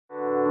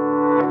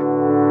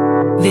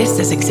This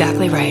is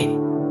exactly right.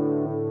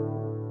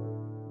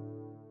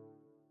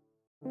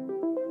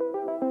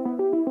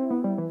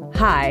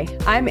 Hi,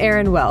 I'm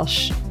Erin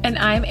Welsh. And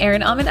I'm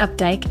Erin Alman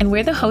Updike, and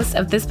we're the hosts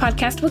of This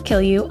Podcast Will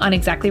Kill You on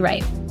Exactly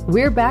Right.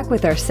 We're back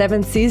with our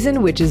 7th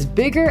season, which is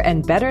bigger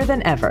and better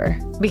than ever.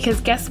 Because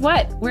guess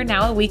what? We're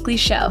now a weekly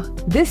show.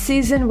 This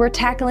season, we're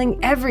tackling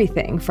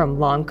everything from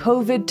long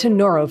COVID to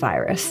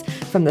norovirus,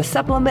 from the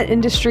supplement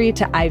industry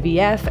to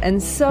IVF,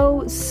 and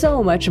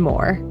so much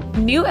more.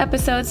 New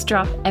episodes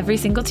drop every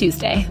single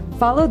Tuesday.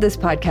 Follow This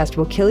Podcast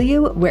Will Kill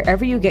You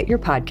wherever you get your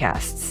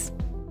podcasts.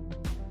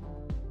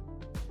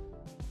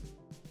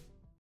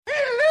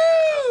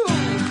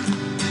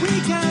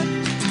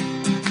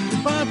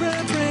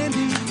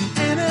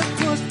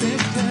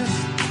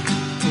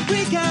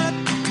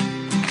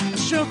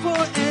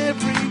 For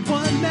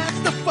everyone that's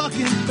the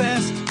fucking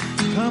best.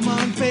 Come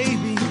on,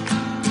 baby.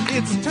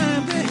 It's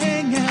time to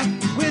hang out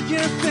with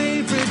your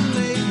favorite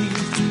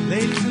ladies.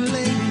 Ladies and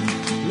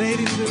ladies.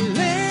 Ladies and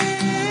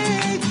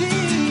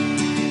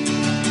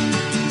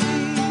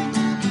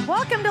ladies.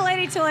 Welcome to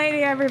Lady to Lady,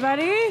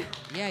 everybody.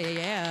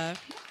 Yeah.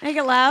 Make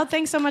it loud.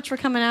 Thanks so much for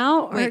coming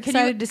out. We're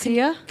excited to see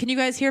you. Can you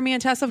guys hear me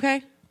and Tess okay?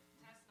 Not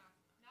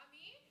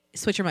me.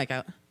 Switch your mic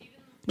out.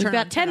 We've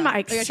got 10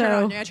 mics, Oh, yeah,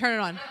 so... turn it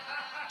on.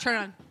 Turn it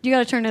on. You got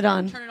to turn it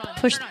on. Turn it on.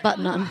 Push the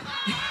button on.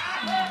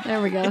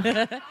 There we go.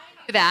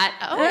 That.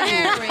 Oh,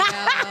 there we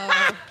go.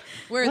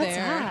 We're What's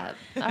there. Up?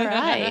 All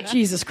right.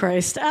 Jesus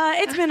Christ.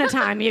 It's been a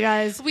time, you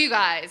guys. We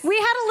had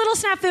a little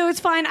snafu. It's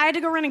fine. I had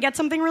to go run and get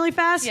something really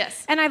fast.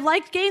 Yes. And I've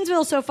liked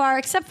Gainesville so far,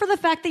 except for the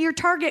fact that your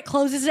Target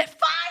closes at 5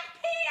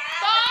 p.m.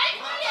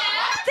 5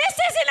 p.m.? This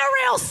isn't a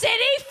real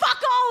city.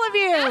 Fuck all of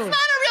you. That's not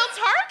a real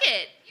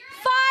Target.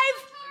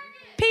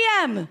 5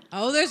 p.m.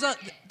 Oh, there's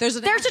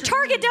a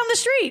Target down the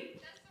street.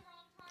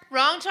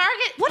 Wrong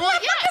Target? What the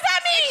fuck does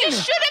that mean? It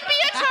just shouldn't be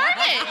a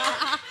Target.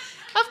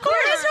 Of course.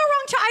 There is no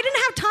wrong Target. I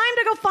didn't have time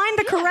to go find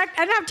the correct...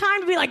 I didn't have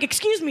time to be like,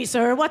 excuse me,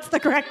 sir, what's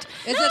the correct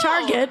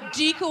Target?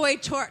 Decoy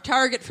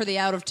Target for the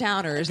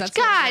out-of-towners. That's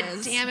God what it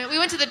is. damn it. We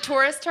went to the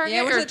tourist Target.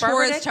 Yeah, we went to the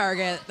Arbor tourist Day?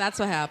 Target. That's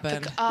what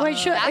happened.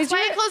 Wait, That's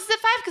why it closes at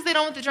 5, because they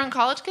don't want the drunk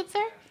college kids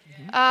there?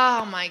 Mm-hmm.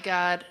 Oh, my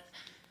God.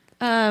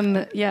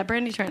 Yeah,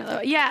 Brandy trying to...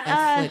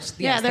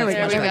 Yeah, there we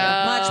go.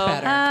 Much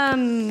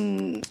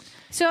better.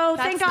 So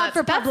thank God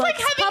for That's Publix. like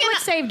having Publix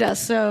saved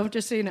us, so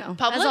just so you know.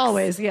 Publix? As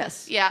always,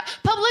 yes. Yeah.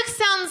 Publix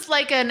sounds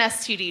like an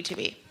STD to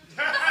me.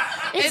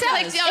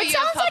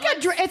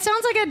 It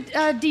sounds like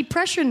a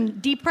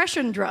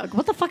depression drug.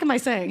 What the fuck am I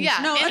saying?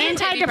 Yeah. No, an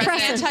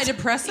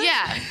antidepressant?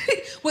 Yeah.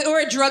 Wait, or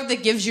a drug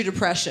that gives you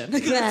depression.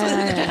 That's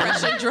what a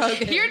depression drug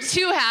is. You're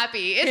too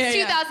happy. It's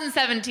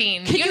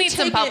 2017. You need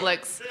some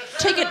Publix.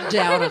 Take it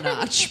down a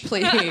notch,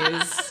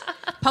 please.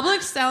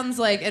 Publix sounds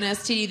like an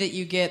STD that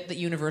you get that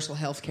universal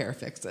health care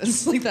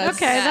fixes. Like that's,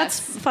 okay, that's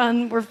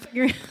fun. We're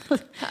figuring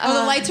the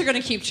lights are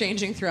going to keep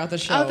changing throughout the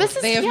show.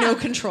 They have no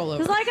control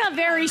over it. It's like a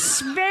very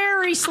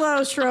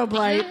slow strobe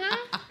light.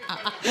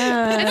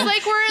 It's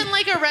like we're in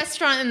like a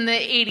restaurant in the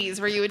 80s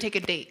where you would take a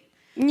date.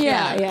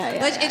 Yeah.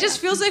 Like, it just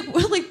feels like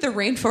the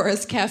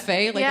Rainforest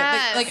Cafe. Like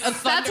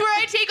That's where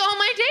I take all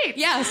my dates.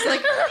 Yes,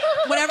 like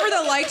whenever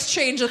the lights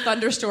change, a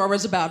thunderstorm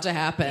is about to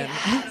happen,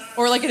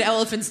 or like an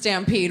elephant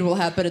stampede will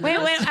happen. Wait.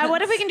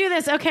 What if we can do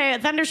this? Okay,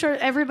 thunderstorm.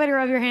 Everybody,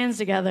 rub your hands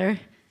together.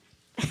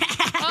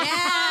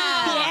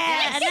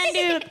 Yeah. And then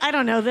do I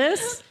don't know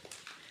this.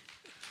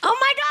 Oh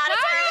my God!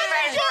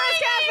 It's Rainforest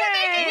Cafe.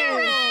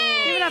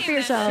 Give it up for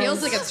yourselves.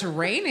 Feels like it's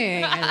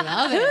raining. I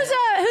love it.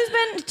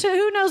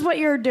 Who knows what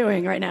you're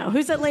doing right now?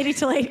 Who's at Lady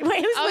to Lady?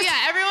 Wait,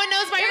 everyone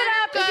knows my Give it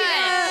up.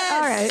 Good.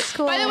 All right,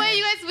 cool. By the way,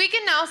 you guys, we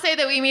can now say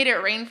that we made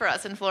it rain for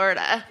us in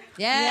Florida.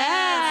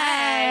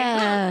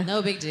 Yeah.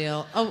 No big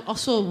deal. Oh,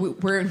 also,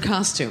 we're in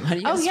costume. How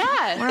do you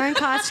guys We're in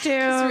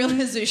costume. I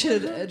realize we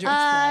should address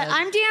that.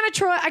 I'm Deanna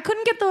Troy. I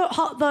couldn't get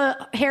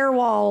the hair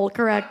wall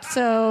correct,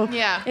 so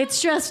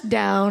it's just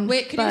down.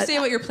 Wait, can you say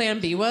what your plan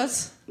B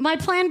was? My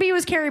plan B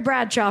was Carrie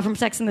Bradshaw from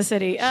Sex and the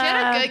City. She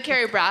had a good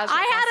Carrie Bradshaw.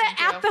 I had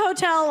it at the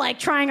hotel, like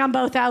trying on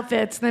both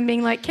outfits, and then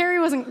being like, Carrie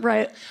wasn't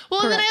right.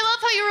 Well, and then I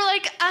love how you were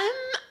like,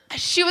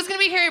 she was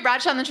going to be Carrie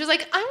Bradshaw, and then she was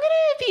like, I'm going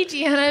to be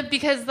Deanna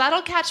because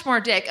that'll catch more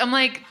dick. I'm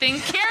like, then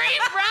Carrie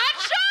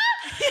Bradshaw?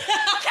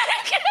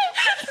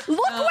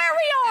 Look where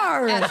we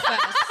are.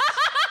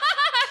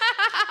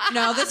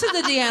 No, this is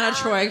the Deanna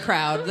Troy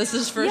crowd. This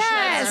is for sure.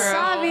 Yes,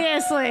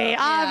 obviously.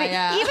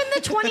 Yeah. Even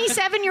the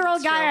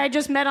 27-year-old guy I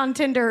just met on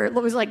Tinder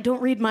was like,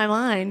 don't read my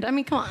mind. I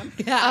mean, come on.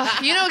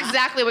 You know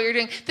exactly what you're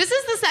doing. This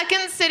is the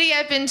second city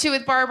I've been to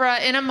with Barbara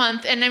in a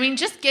month, and I mean,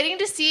 just getting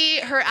to see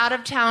her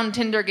out-of-town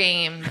Tinder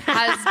game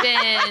has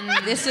been...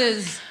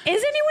 Is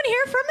anyone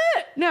here from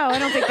it? No, I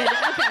don't think they did.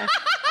 Okay.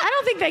 I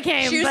don't think they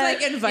came. She was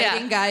like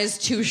inviting guys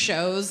to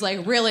shows,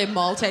 like really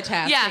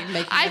multitasking.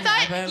 Yeah, I thought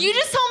happen. you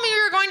just told me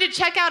we were going to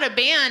check out a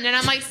band, and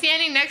I'm like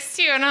standing next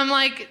to you, and I'm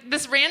like,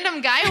 this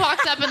random guy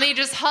walks up and they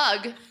just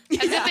hug.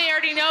 As if they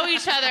already know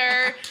each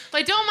other.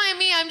 Like, don't mind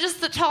me, I'm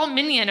just the tall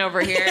minion over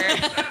here. I'm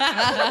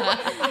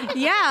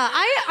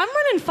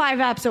running 5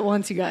 apps at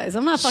once, you guys.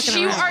 I'm not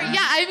fucking around.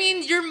 I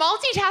mean, you're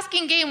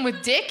multitasking game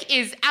with Dick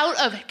is out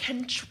of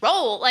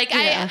control. Like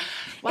It's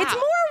more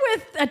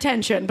with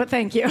attention, but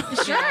thank you.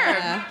 Sure.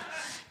 Yeah.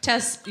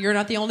 Tess, you're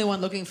not the only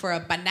one looking for a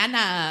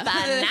banana.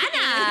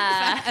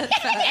 It's a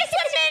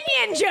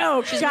Minion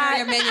joke. She's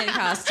wearing a Minion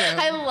costume.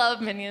 I love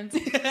Minions.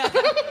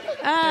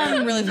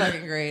 Really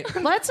fucking great.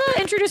 Let's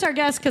introduce our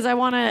guest because I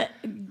want to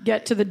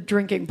get to the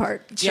drinking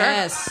part. Sure.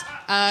 Yes.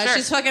 Sure.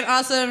 She's fucking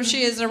awesome.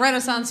 She is a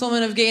Renaissance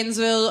woman of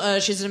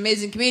Gainesville. She's an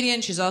amazing comedian.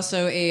 She's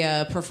also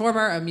a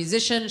performer, a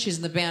musician. She's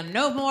in the band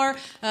No More.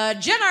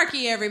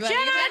 Jenarchy, everybody.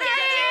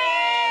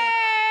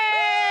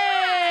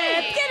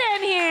 Get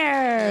in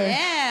here.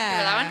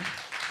 Yeah. That one?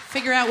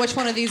 Figure out which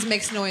one of these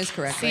makes noise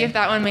correctly. See if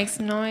that one makes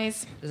some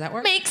noise. Does that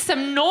work? Make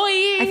some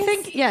noise. I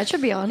think, it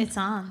should be on. It's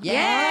on.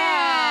 Yeah.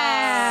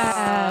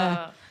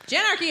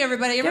 Jenarchy,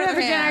 everybody. Give it up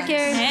for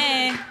Jenarchy.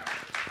 Hey.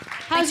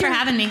 Thanks for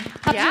having me.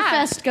 How's your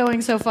fest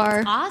going so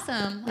far?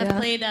 Awesome. Yeah. I've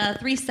played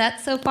 3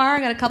 sets so far. I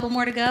got a couple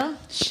more to go.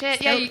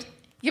 Shit. Yeah, you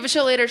have a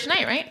show later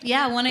tonight, right?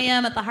 Yeah, 1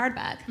 a.m. at the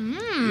Hardback.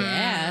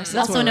 Yeah. It's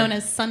also known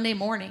as Sunday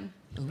morning.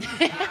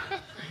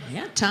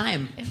 Yeah,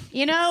 time.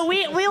 You know,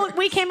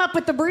 we came up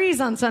with The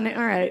Breeze on Sunday.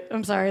 All right,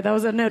 I'm sorry. That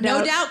was a No Doubt.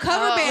 No Doubt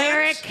cover band.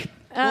 Lyric.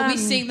 We'll be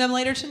seeing them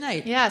later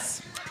tonight.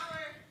 Yes.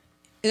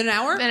 In an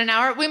hour? In an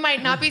hour. We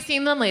might not be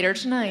seeing them later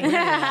tonight.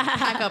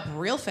 Pack up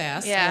real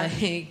fast. Yeah.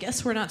 I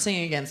guess we're not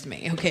singing against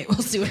me. Okay, we'll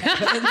see what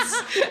happens.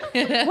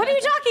 What are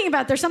you talking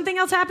about? There's something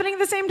else happening at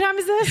the same time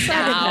as this?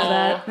 I didn't know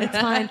that. It's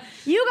fine.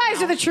 You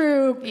guys are the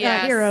true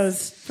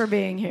heroes for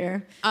being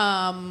here.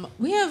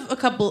 We have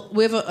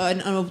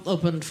an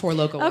unopened Four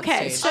Loco on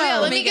Okay, stage.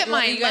 so let me get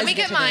mine. Let me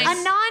get mine.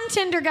 A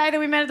non-Tinder guy that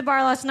we met at the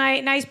bar last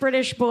night, nice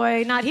British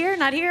boy, not here,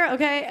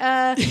 okay,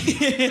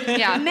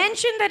 Yeah.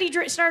 mentioned that he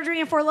started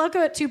drinking Four Loco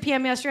at 2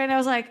 p.m. yesterday, and I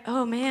was like,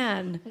 oh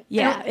man,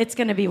 yeah, it's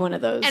going to be one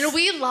of those. And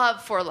we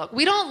love Four Loko.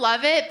 We don't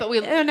love it, but we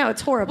no,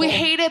 it's horrible. we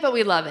hate it, but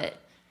we love it.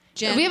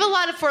 Jen, We have a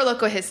lot of Four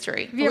Loko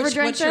history. Have you ever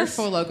drank what's your this?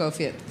 Four Loco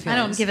feelings? I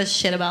don't give a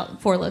shit about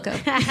Four Loko.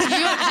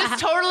 Just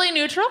totally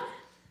neutral?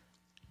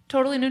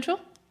 Totally neutral?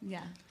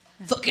 Yeah.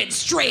 Fucking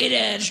straight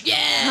edge.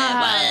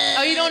 Yeah.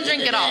 Oh, you don't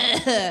drink at all.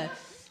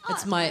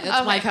 That's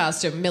my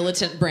costume,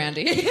 militant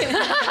brandy.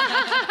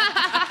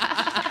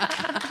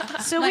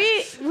 So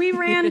we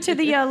ran to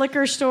the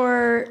liquor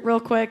store real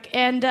quick,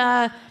 and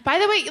By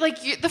the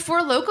way, the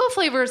Four Loko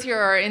flavors here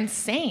are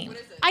insane.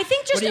 I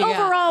think just What do you got?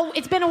 overall,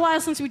 it's been a while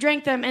since we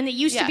drank them, and it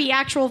used to be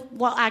actual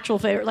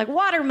flavor, like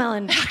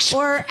watermelon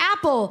or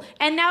apple,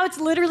 and now it's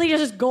literally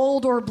just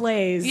gold or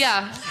blaze.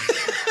 Yeah.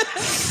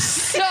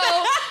 So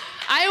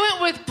I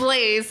went with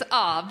Blaze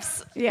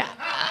Obs. Yeah.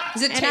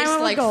 Does it And I taste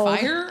went with like gold.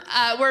 fire?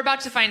 We're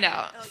about to find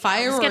out.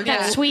 Fire or Get that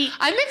gold? sweet.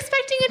 I'm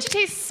expecting it to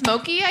taste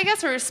smoky, I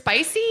guess, or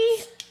spicy.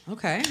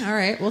 Okay, all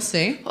right, we'll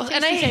see.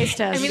 And taste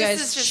test. I mean, You guys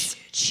this is just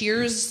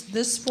cheers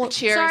this for.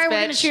 cheers. Sorry, we're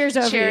bitch. gonna cheers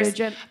over you,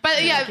 Jen.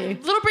 But yeah, Lucky.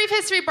 little brief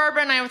history.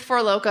 Barbara and I with Four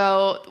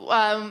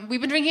Loko. We've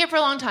been drinking it for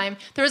a long time.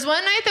 There was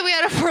one night that we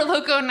had a Four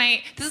Loko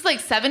night. This is like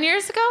 7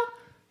 years ago.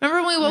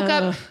 Remember when we woke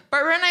up?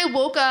 Barbara and I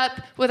woke up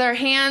with our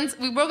hands.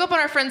 We woke up on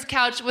our friend's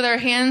couch with our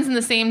hands in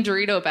the same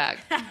Dorito bag.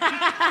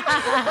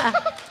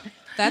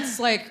 That's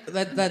like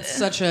that's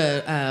such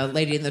a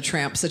Lady and the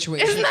Tramp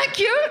situation. Isn't that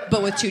cute?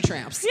 But with 2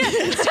 tramps. Yeah.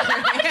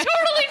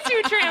 Totally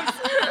 2 tramps.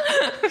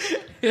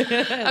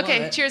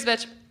 Okay, cheers,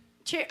 bitch.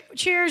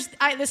 Cheers.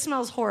 This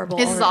smells horrible.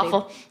 This is already.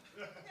 awful.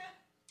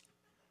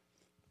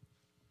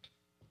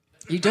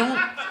 You don't.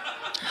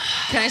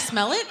 Can I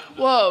smell it?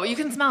 Whoa, you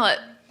can smell it.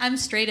 I'm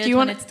straight edge you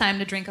when wanna- it's time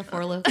to drink a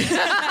Four Loko.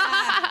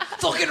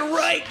 Fucking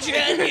right,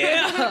 Jen.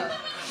 Yeah.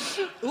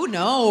 Ooh,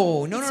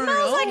 no.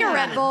 Smells like a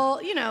Red Bull.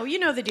 You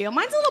know the deal.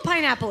 Mine's a little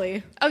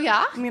pineapple-y. Oh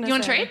yeah? I'm gonna You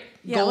want to say. trade?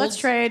 Yeah, Gold- let's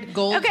trade.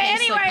 gold Okay,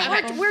 tastes anyway,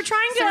 like pineapple. we're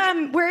trying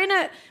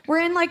to we're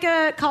in like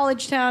a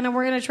college town, and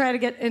we're gonna try to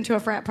get into a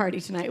frat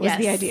party tonight. Was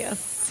the Yes. idea?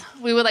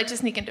 We would like to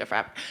sneak into a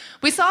frat.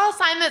 We saw a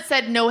sign that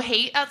said no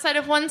hate outside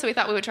of one, so we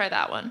thought we would try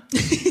that one.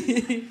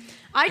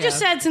 I just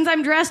said, since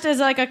I'm dressed as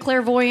like a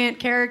clairvoyant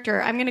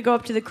character, I'm gonna go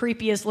up to the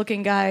creepiest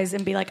looking guys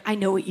and be like, I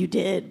know what you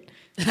did.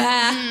 There's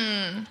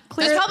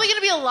probably going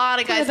to be a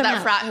lot of guys in them that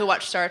out. frat who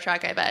watch Star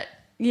Trek, I bet.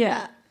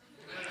 Yeah.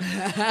 Jeez,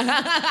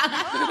 not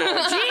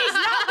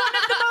one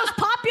of the most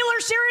popular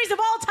series of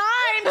all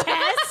time,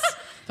 Tess.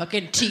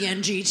 Fucking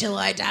TNG till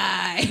I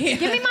die.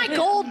 Give me my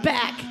gold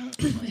back.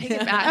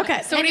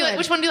 Okay, So what do you anyway. like,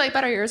 which one do you like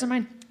better, yours or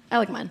mine? I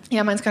like mine.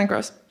 Yeah, mine's kind of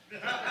gross.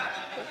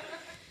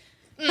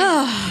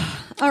 All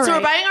So right.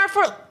 we're buying our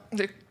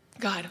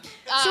God.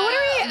 So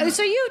what are we?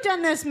 So you've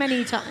done this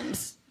many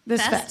times.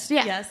 This fest,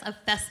 yeah. Yes, I've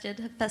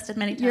fested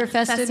many times. You're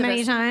fested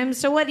many times.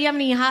 So what? Do you have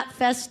any hot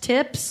fest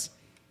tips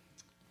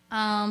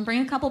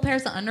Bring a couple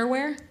pairs of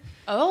underwear.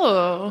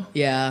 Oh.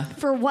 Yeah.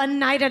 for one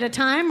night at a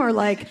time, or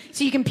like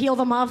so you can peel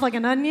them off like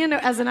an onion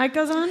as the night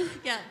goes on?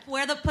 Yeah,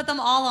 put them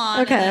all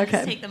on. Okay, and then okay.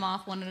 just take them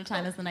off one at a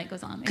time as the night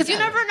goes on. Because you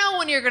never know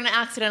when you're going to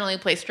accidentally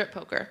play strip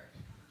poker.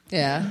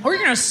 Yeah. Or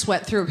you're going to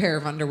sweat through a pair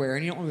of underwear,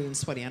 and you don't want to be in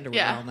sweaty underwear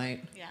Yeah. all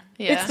night. Yeah.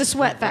 Yeah. It's the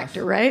sweat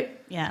factor, right?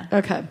 Yeah.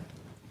 Okay.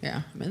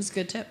 Yeah. I mean, it's a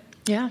good tip.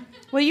 Yeah.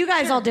 Well, you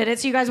guys all did it,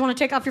 so you guys want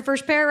to take off your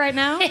first pair right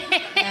now?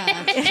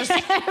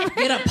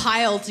 get a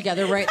pile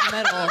together right in the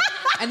middle,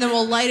 and then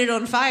we'll light it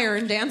on fire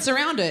and dance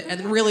around it,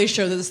 and really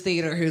show this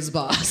theater who's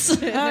boss.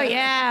 Oh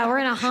yeah, we're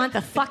gonna haunt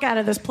the fuck out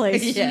of this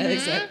place. Yeah,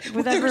 exactly.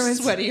 With Their everyone's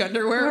sweaty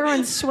underwear.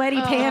 Everyone's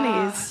sweaty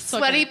panties.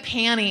 Sweaty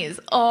panties.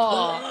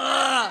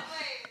 Oh.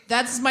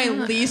 That's my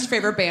least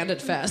favorite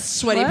Bandit Fest.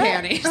 Sweaty What?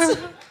 panties.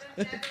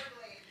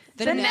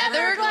 The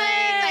Netherglades.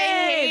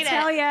 I hate it.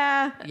 Hell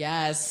yeah.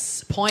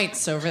 Yes,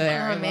 points over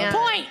there. Oh, man.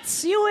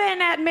 Points. You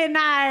win at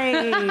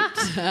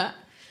midnight.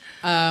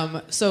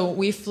 So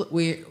we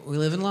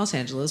live in Los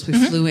Angeles. We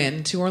flew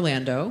in to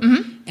Orlando,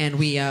 and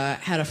we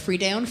had a free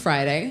day on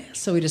Friday.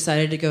 So we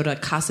decided to go to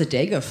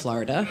Casadega,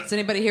 Florida. Has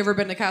anybody here ever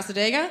been to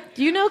Casadega?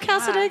 Do you know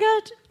Casadega?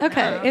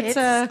 Okay, It's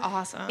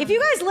awesome. If you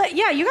guys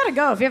you gotta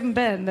go if you haven't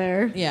been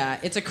there. Yeah,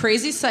 it's a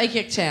crazy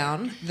psychic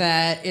town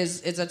that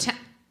it's a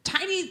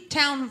tiny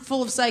town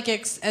full of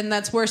psychics, and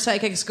that's where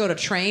psychics go to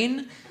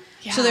train.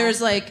 Yeah. So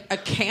there's like a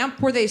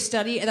camp where they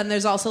study, and then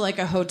there's also like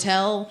a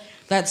hotel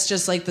that's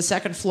just like the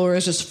second floor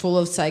is just full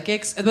of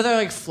psychics. But they're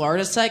like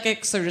Florida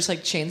psychics. They're just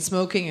like chain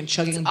smoking and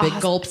chugging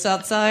big gulps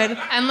outside.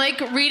 And like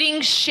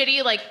reading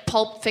shitty like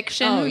Pulp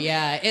Fiction. Oh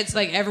yeah, it's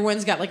like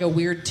everyone's got like a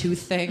weird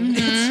tooth thing.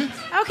 It's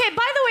Okay,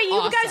 by the way,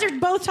 you guys are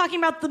both talking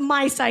about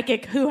my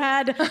psychic who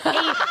had a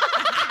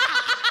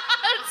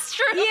That's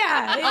true.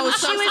 Yeah,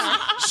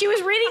 she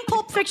was reading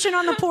Pulp Fiction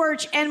on the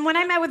porch, and when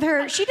I met with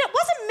her, she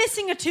wasn't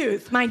missing a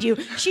tooth, mind you.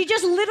 She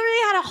just literally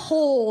had a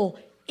hole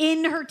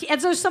in her teeth,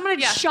 as though someone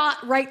had shot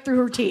right through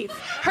her teeth.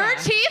 Her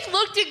teeth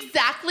looked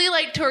exactly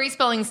like Tori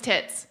Spelling's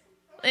tits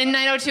in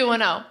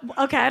 90210.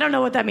 Okay, I don't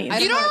know what that means.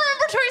 You don't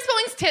remember Tori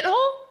Spelling's tit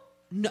hole?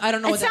 No, I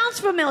don't know. It what sounds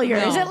familiar.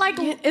 No. Is it like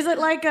a?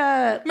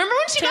 Remember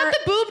when she got the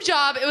boob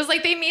job? It was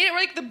like they made it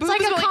where like the boobs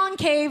It's like a were,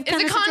 concave. It's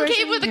kind a of concave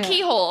situation? with a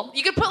keyhole.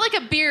 You could put like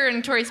a beer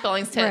in Tori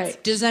Spelling's tits.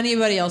 Right. Does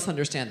anybody else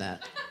understand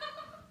that?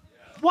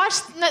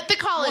 Watch the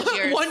college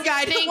years. One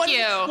guy. Thank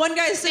you. One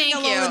guy's sitting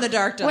Thank alone you. in the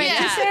dark. Wait, Yeah.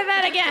 just say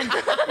that again.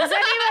 Does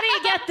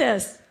anybody get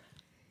this?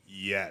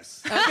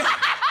 Yes.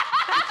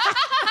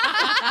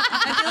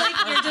 I feel like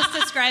you're just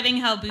describing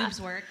how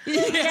boobs work.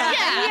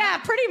 Yeah,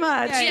 pretty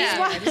much.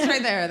 Yeah. Just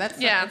right there. That's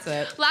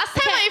it. Last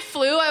time I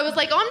flew, I was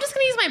like, oh, I'm just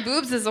going to use my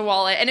boobs as a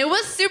wallet. And it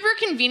was super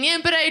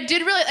convenient, but I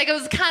did really, like, I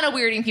was kind of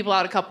weirding people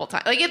out a couple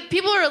times. Like,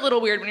 people are a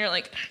little weird when you're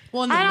like,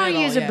 Well, in the I don't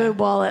middle, use a boob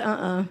wallet.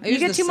 You use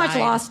get the too much side.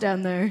 loss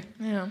down there.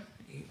 yeah.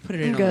 Put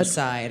it in on good. the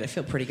side. I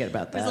feel pretty good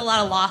about that. There's a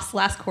lot of loss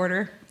last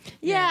quarter.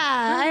 Yeah,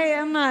 I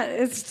am not.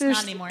 It's Not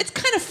just anymore. It's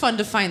kind of fun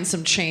to find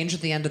some change at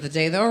the end of the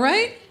day, though,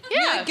 right? Yeah.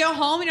 You like, go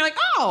home and you're like,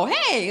 oh,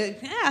 hey,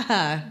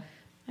 yeah,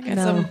 I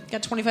got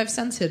got 25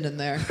 cents hidden in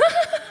there.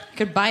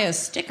 Could buy a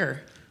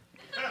sticker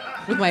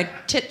with my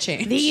tit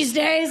change. these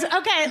days.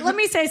 Okay, let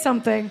me say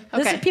something.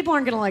 Okay. People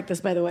aren't going to like this,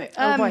 by the way.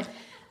 Oh, boy.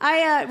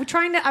 I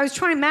was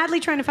madly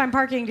trying to find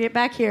parking to get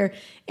back here,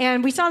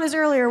 and we saw this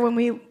earlier when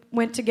we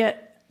went to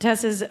get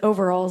Tessa's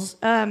overalls.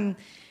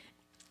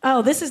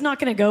 This is not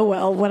going to go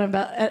well. What I'm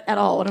about at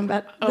all? What I'm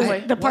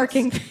about? The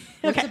parking.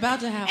 What's about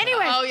to happen?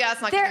 Anyway, Oh, yeah,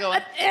 it's not gonna go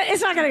well.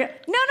 It's not gonna go.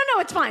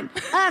 No, it's fine.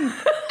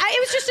 It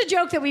was just a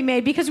joke that we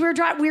made because we were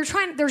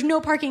trying. There's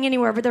no parking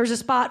anywhere, but there was a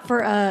spot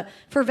for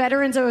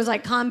veterans that was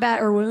like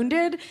combat or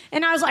wounded,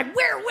 and I was like,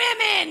 "We're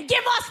women.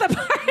 Give us the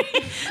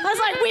parking." I was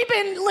like, "We've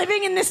been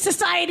living in this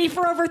society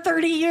for over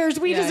 30 years.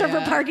 We deserve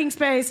a parking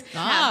space."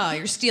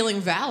 You're stealing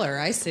valor.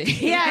 I see.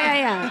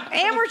 Yeah.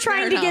 And we're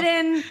trying to get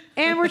in,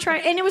 and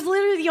it was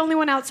literally the only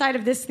one outside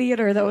of this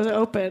theater that was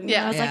open. Yeah.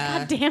 And I was like,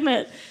 God damn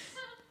it.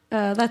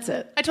 That's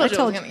it. I told you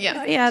I was gonna-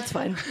 yeah. Yeah, it's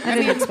fine. I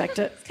didn't expect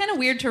it. It's kind of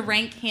weird to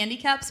rank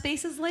handicap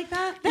spaces like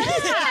that.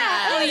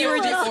 Yeah. You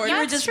were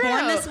That's just true.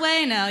 born this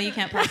way? No, you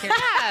can't park here.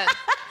 Yeah.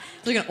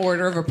 It's like an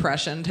order of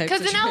oppression type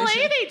Because situation. in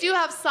LA, they do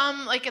have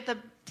some, like at the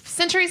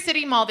Century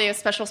City Mall, they have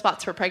special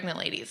spots for pregnant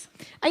ladies.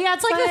 Yeah,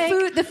 it's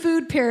like the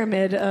food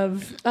pyramid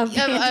of Of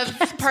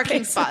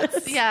parking spaces.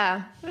 spots.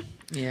 Yeah.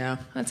 Yeah.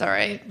 That's all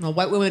right. Well,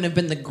 white women have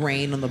been the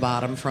grain on the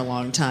bottom for a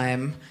long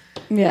time.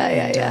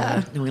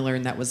 Yeah. And we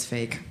learned that was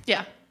fake.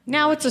 Yeah.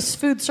 Now it's a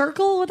food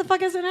circle. What the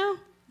fuck is it now?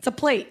 It's a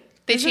plate.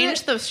 They Isn't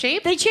changed it? the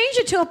shape? They changed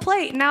it to a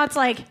plate. And now it's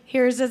like,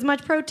 here's as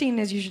much protein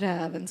as you should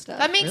have and stuff.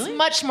 That makes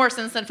much more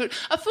sense than food.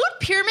 A food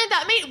pyramid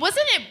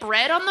wasn't it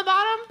bread on the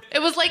bottom? It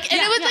was like,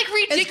 and it was like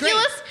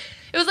ridiculous.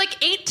 It was like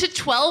 8 to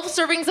 12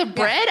 servings of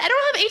bread. I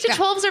don't have 8 to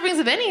 12 servings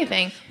of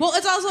anything. Well,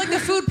 it's also like the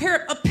food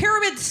a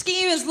pyramid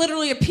scheme is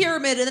literally a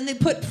pyramid, and then they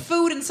put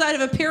food inside of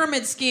a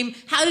pyramid scheme.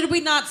 How did we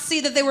not see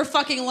that they were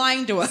fucking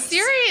lying to us?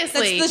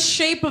 Seriously. That's the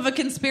shape of a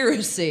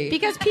conspiracy.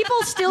 Because people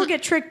still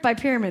get tricked by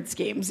pyramid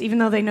schemes, even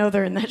though they know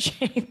they're in that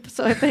shape.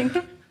 So I think.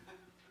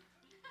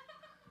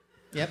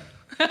 Yep.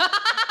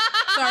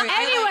 Sorry.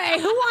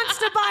 Anyway, who wants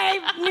to buy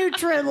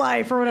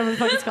Nutri-Life or whatever the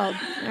fuck it's called?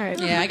 All right.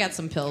 Yeah, I got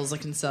some pills I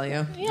can sell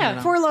you.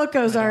 Yeah. Four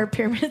Locos are a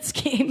pyramid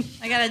scheme.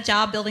 I got a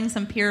job building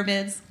some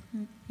pyramids.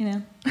 You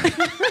know.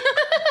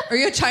 Are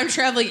you a time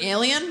traveling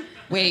alien?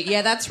 Wait,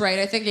 yeah, that's right.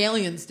 I think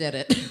aliens did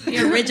it. The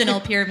original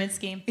pyramid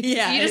scheme.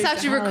 Yeah. You just have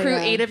to recruit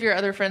yeah. 8 of your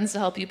other friends to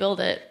help you build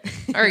it,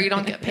 or you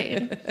don't get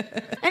paid.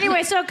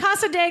 Anyway, so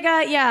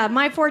Casadega, yeah,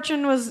 my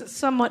fortune was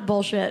somewhat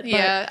bullshit. But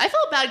Yeah, I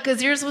felt bad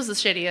because yours was the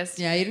shittiest.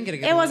 Yeah, you didn't get a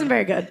good it one. wasn't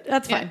very good.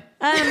 That's Yeah.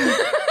 fine.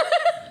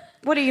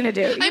 What are you gonna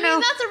do? I mean,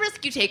 that's a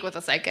risk you take with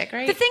a psychic,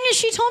 right? the thing is,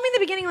 she told me in the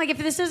beginning, like, if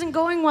this isn't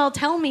going well,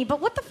 tell me.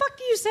 But what the fuck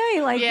do you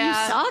say? Like, Yeah.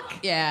 you suck?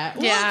 Yeah.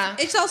 Well, Yeah.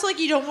 It's also like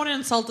you don't want to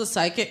insult a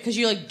psychic because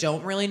you like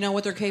don't really know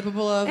what they're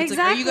capable of. It's like,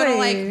 are you Exactly.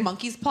 gonna like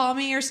monkey's paw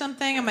me or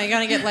something? Am I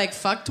gonna get like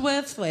fucked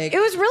with? Like It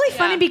was really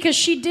funny Yeah. because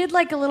she did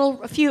like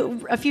a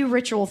few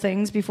ritual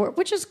things before,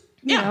 which is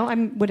you know I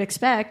would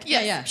expect.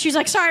 Yeah, yeah. She's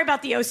like, sorry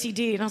about the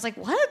OCD, and I was like,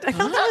 what? I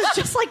thought that was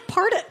just like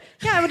part of.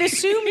 Yeah, I would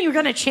assume you were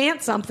gonna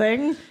chant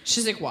something.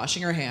 she's like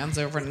washing her hands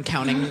over and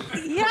counting,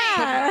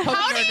 Yeah.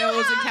 poking her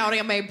nose and counting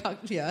on my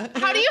yeah.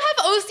 How do you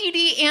have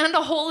OCD and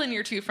a hole in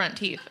your 2 front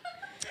teeth?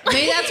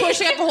 Maybe that's where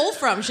she got the hole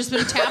from. She's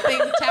been tapping,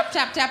 tap,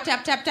 tap, tap,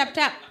 tap, tap, tap,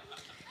 tap.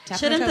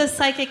 Shouldn't the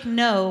psychic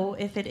know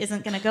if it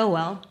isn't going to go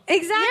well?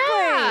 Exactly.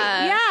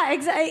 Yeah. Yeah.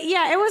 Exactly.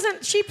 Yeah. It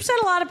wasn't. She said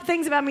a lot of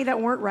things about me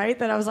that weren't right.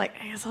 That I was like,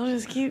 I guess I'll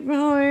just keep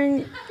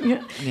going.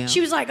 Yeah. Yeah. She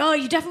was like, "Oh,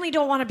 you definitely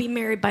don't want to be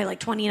married by like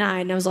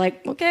 29." And I was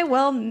like, "Okay,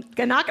 well, not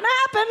gonna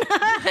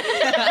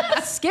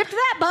happen. Skipped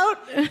that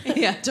boat."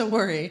 Yeah, don't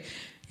worry.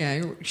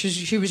 Yeah,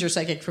 she was your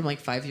psychic from like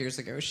 5 years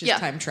ago. She's Yeah.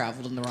 time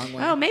traveled in the wrong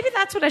way. Oh, maybe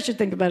that's what I should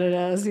think about it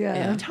as. Yeah.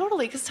 Yeah.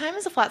 Totally, because time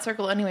is a flat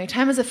circle anyway.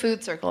 Time is a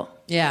food circle.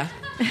 Yeah.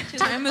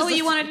 Time is Oh, the-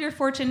 you wanted your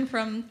fortune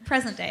from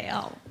present day.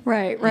 Oh.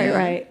 Right.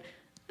 Yeah.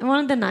 I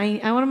wanted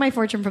I wanted my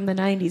fortune from the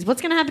 90s. What's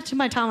gonna happen to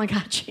my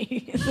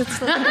Tamagotchi?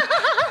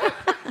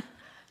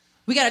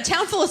 We got a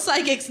town full of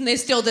psychics and they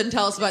still didn't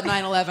tell us about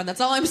 9/11. That's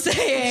all I'm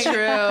saying. True.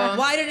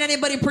 Why didn't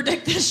anybody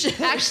predict this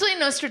shit? Actually,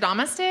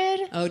 Nostradamus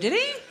did. Oh, did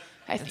he?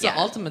 It's yeah. the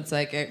ultimate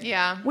psychic.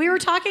 Yeah. We were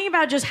talking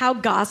about just how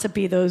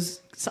gossipy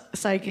those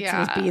psychics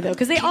Yeah. must be, though,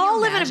 because they Can you all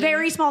live in a imagine?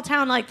 very small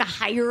town, like the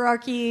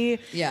hierarchy,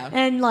 Yeah.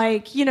 and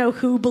like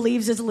who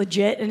believes is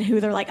legit and who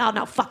they're like, oh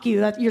no, fuck you,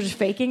 that you're just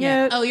faking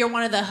Yeah. it. Oh, you're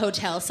one of the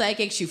hotel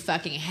psychics, you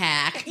fucking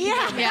hack.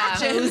 Yeah, Yeah.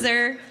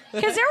 Poser.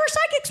 because there were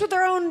psychics with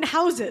their own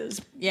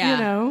houses.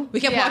 Yeah. We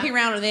kept Yeah. walking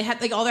around and they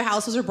had like all their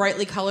houses are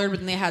brightly colored, but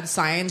then they had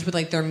signs with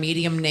like their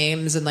medium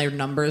names and their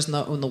numbers in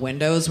the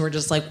windows. We're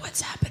just like,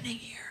 what's happening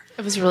here?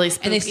 It was really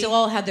spooky. And they still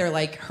all had their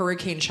like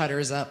hurricane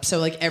shutters up, so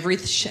like every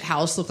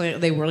house looked like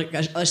they were like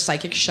a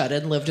psychic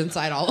shut-in lived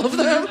inside all of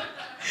them.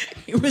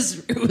 It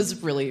was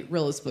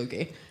really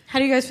spooky. How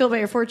do you guys feel about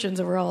your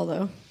fortunes overall,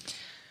 though?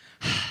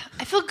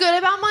 I feel good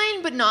about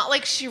mine, but not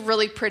like she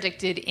really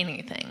predicted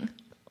anything.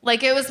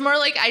 Like it was more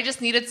like I just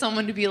needed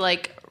someone to be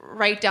like,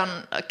 write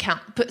down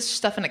put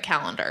stuff in a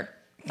calendar.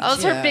 That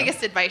was Yeah. her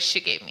biggest advice she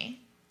gave me.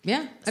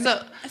 Yeah. I So-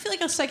 mean, I feel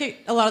like a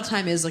psychic a lot of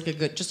time is like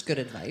good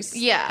advice.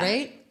 Yeah.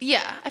 Right?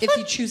 Yeah. I If feel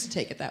you choose to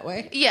take it that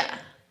way. yeah.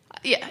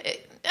 Yeah.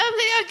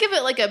 I'd give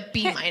it like a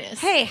B minus.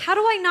 Hey, how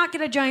do I not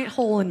get a giant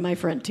hole in my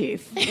front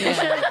teeth? I should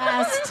have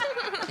asked.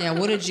 Yeah,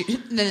 what did you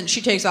and then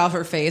she takes off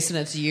her face and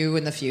it's you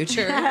in the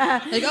future.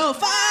 Like, oh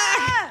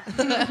fuck!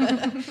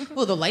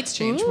 Oh, the lights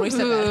changed. What do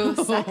you Ooh,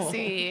 say that?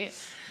 sexy.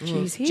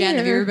 She's here. Jen,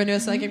 have you ever been to a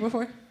psychic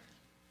before?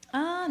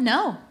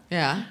 No.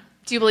 Yeah.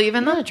 Do you believe in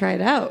I'm gonna them? try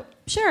it out.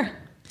 Sure.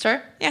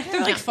 Sure. Yeah,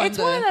 they're like fun. It's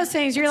one of those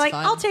things. You're like,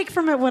 fun. I'll take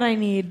from it what I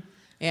need.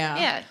 Yeah.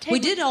 Yeah, We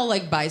take- did all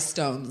like buy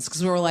stones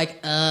because we were like,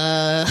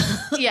 Yeah.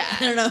 I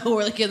don't know.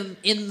 We're like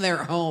in their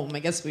home. I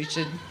guess we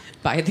should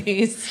buy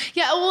these.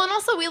 Yeah, well, and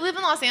also we live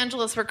in Los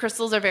Angeles where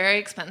crystals are very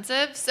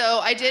expensive. So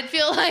I did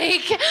feel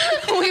like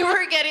we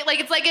were getting,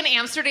 like, it's like in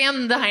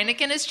Amsterdam, the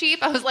Heineken is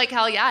cheap. I was like,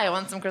 hell yeah, I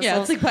want some crystals. Yeah,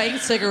 it's like buying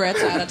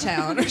cigarettes out of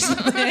town or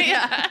something.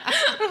 Yeah.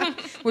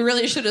 We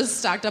really should have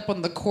stocked up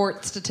on the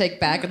quartz to take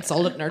back and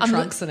sold it in our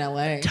trunks in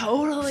LA.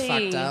 Totally.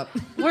 Fucked up.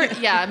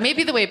 Yeah,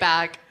 maybe the way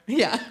back.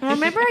 Yeah.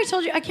 Remember I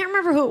told you, I can't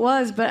remember who it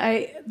was,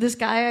 but this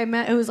guy I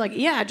met who was like,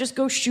 yeah, just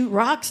go shoot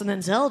rocks and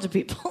then sell it to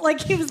people. Like,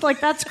 he was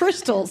like, that's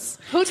crystals.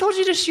 Who told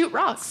you to shoot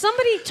rocks?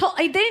 Somebody told,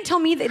 they didn't tell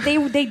me that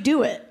they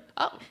do it.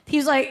 Oh.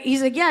 He's like,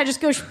 yeah,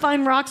 just go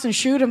find rocks and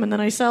shoot them, and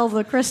then I sell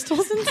the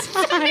crystals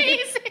inside.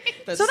 Amazing.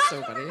 That's So that's so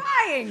what funny. we're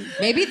buying.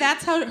 Maybe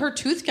that's how her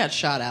tooth got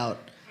shot out.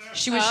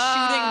 She was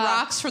shooting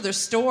rocks for their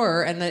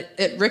store, and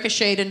it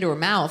ricocheted into her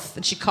mouth,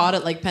 and she caught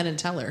it like Penn and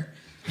Teller.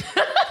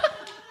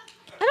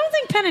 I don't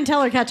think Penn and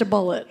Teller catch a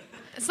bullet.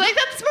 It's like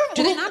that's more.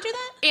 Do they not do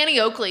that? Annie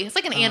Oakley. It's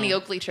like an Annie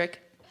Oakley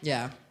trick.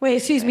 Yeah. Wait,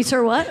 excuse me,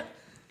 sir, what?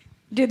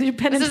 Did the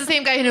Penn This and is the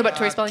same guy who knew about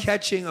Tori Spelling.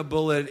 Catching a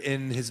bullet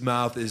in his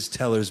mouth is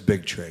Teller's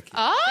big trick.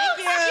 Oh,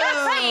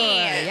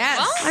 Yes.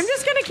 Well, I'm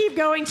just going to keep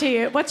going to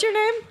you. What's your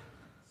name?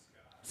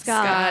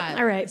 Scott.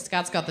 All right.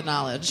 Scott's got the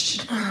knowledge.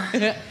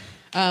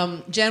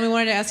 Jen, we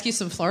wanted to ask you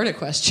some Florida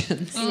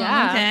questions.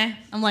 Yeah. Okay.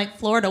 I'm like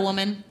Florida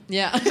woman.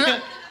 Yeah.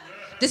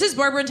 This is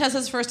Barbara and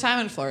Tessa's first time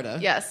in Florida.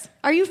 Yes.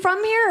 Are you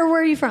from here or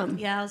where are you from?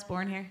 Yeah, I was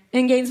born here.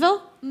 In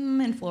Gainesville?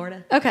 In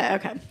Florida. Okay.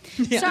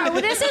 So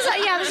this is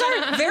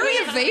our Very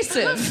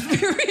evasive.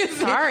 Very evasive.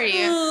 Sorry.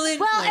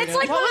 well, it's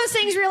like one of those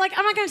things where you're like,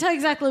 I'm not going to tell you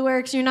exactly where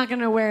because you're not going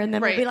to know where, and then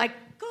we'll Right. be like,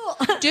 go cool.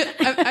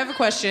 I have a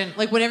question.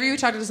 Like, whenever you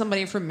talk to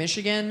somebody from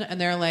Michigan and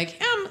they're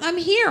like, I'm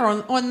here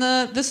on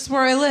the, this is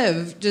where I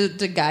live. Do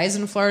guys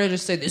in Florida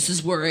just say, this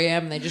is where I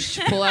am? And they just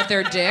pull out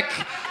their dick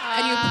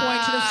and you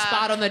point to the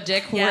spot on the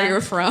dick where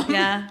you're from?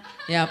 Yeah.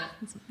 Yep.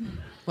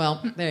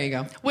 Well, there you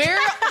go. Where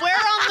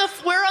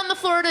on the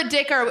Florida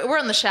dick are we? We're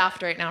on the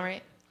shaft right now,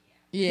 right?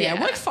 Yeah,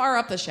 we're like far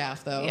up the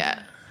shaft, though.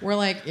 Yeah. We're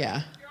like,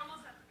 yeah.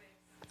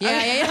 You're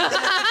almost at the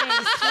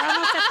base. We're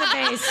almost at the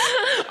base.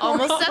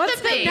 Almost at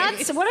What's the base.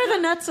 nuts? What are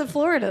the nuts of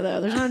Florida,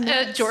 though? There's no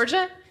nuts.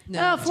 Georgia?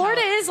 No, Oh,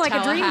 Florida is like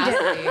a dream dip.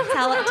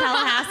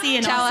 Tallahassee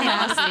and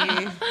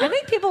Tallahassee. I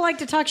think people like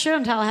to talk shit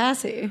on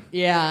Tallahassee.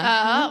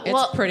 Yeah.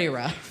 well- It's pretty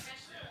rough.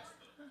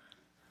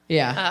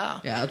 Yeah.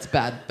 Oh. Yeah, it's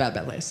bad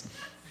place.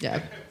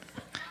 Yeah.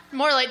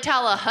 More like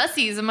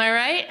Tallahassees, am I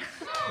right?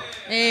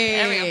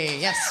 Hey,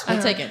 yes,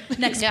 we'll take it.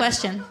 Next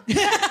question. All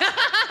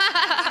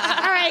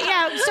right,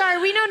 yeah.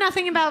 Sorry, we know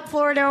nothing about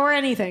Florida or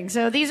anything.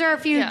 So these are a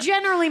few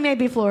generally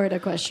maybe Florida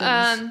questions.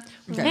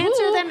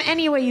 Answer them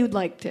any way you'd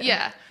like to.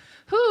 Yeah.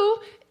 Who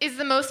is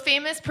the most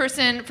famous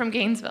person from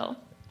Gainesville?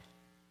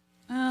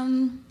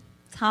 Tom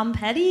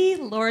Petty,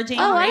 Laura Jane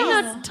Oh, I Grace.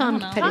 didn't know Tom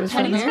Petty was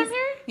from Petty's here. from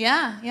here?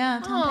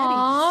 Yeah, Tom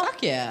Aw.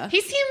 Fuck yeah.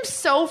 He seems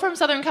so from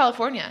Southern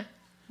California. Petty.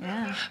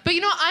 Yeah. But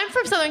you know, I'm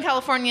from Southern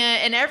California,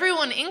 and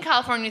everyone in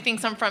California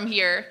thinks I'm from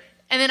here.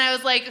 And then I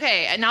was like,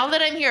 okay, now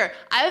that I'm here,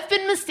 I've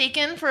been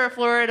mistaken for a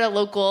Florida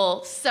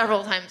local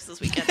several times this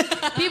weekend.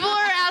 People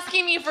are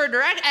asking me for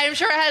direct. I'm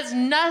sure it has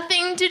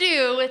nothing to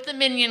do with the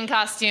Minion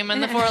costume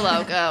and the Four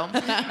Loko.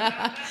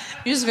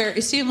 You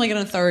seem like an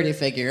authority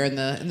figure in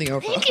the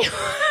overall. Thank you.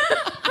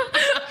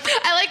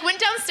 I went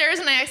downstairs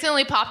and I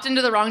accidentally popped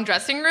into the wrong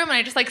dressing room and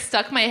I just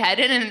stuck my head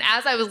in, and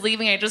as I was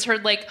leaving I just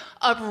heard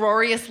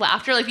uproarious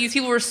laughter. Like these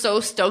people were so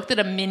stoked that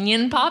a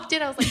Minion popped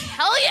in. I was like,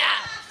 hell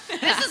yeah!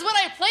 This is what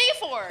I play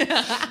for.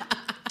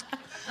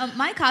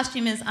 My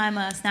costume is I'm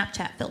a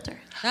Snapchat filter.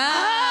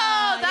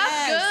 Oh,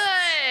 that's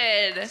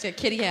good. It's got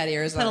kitty cat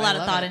ears. Put a lot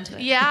of thought into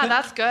it. Yeah,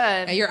 that's good.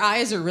 And your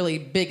eyes are really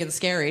big and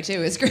scary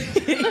too. It's great.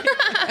 Isn't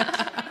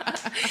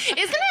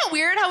it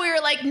weird how we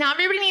were like, now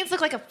everybody needs to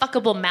look like a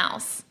fuckable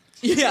mouse?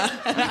 Yeah.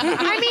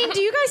 I mean,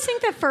 do you guys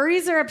think that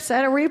furries are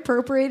upset? Are we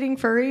appropriating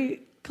furry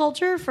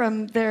culture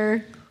from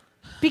their...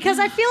 Because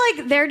I feel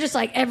like they're just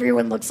like,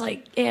 everyone looks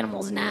like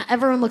animals now.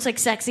 Everyone looks like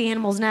sexy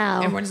animals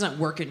now. Everyone's not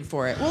working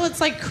for it. Well, it's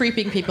like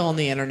creeping people on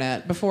the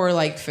internet before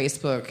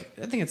Facebook.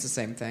 I think it's the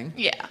same thing.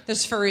 Yeah.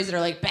 There's furries that are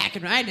like, back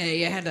in my day,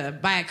 you had to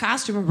buy a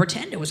costume and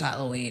pretend it was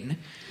Halloween.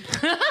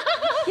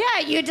 Yeah,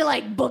 you had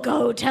to book a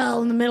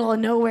hotel in the middle of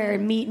nowhere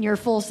and meet in your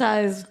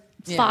full-size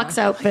fox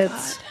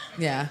outfits.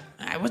 Yeah.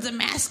 I was a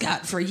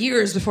mascot for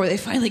years before they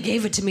finally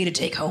gave it to me to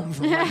take home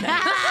for one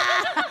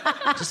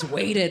night. Just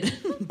waited,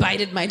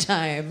 bided my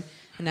time.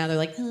 And now they're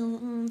like,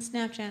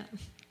 Snapchat.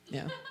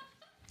 Yeah.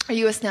 Are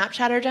you a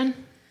Snapchatter, Jen?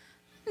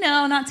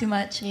 No, not too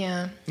much.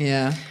 Yeah.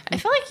 Yeah. I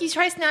feel like you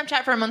try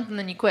Snapchat for a month and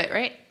then you quit,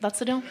 right? That's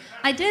the deal?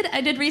 I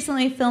did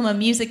recently film a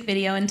music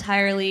video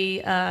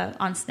entirely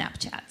on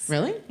Snapchats.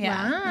 Really?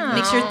 Yeah. Wow.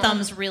 Makes your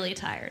thumbs really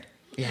tired.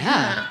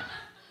 Yeah.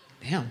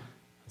 Damn.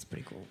 That's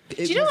pretty cool.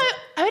 Do you know what?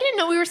 I didn't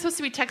know we were supposed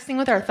to be texting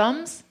with our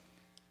thumbs.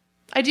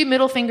 I do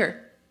middle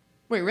finger.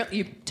 Wait, really?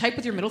 You type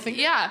with your middle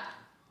finger? Yeah.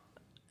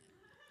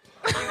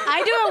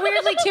 I do it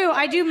weirdly, too.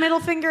 I do middle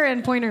finger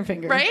and pointer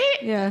finger. Right?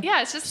 Yeah.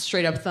 Yeah, it's just...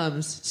 Straight up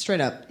thumbs.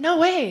 Straight up. No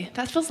way.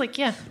 That feels like,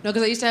 yeah. No,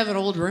 because I used to have an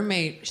old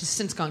roommate. She's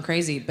since gone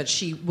crazy, but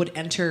she would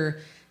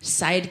enter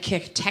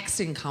sidekick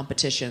texting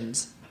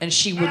competitions, and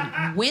she would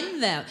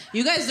win them.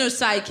 You guys know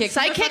sidekicks.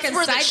 Sidekicks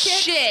were the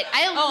shit.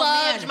 I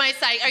loved man. my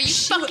side. Are you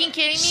fucking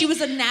kidding me? She was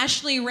a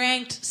nationally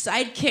ranked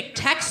sidekick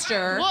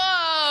texter.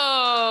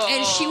 Whoa.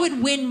 And she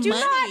would win Do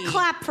money. not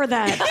clap for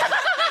that.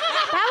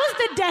 That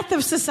was the death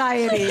of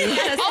society.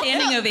 A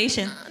standing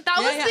ovation. That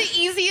was the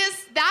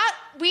easiest.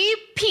 We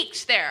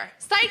peaked there.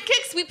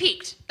 Sidekicks, we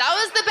peaked. That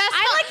was the best.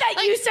 I like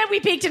that you said we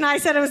peaked and I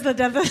said it was the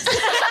death of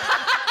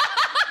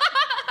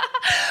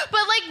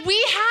But we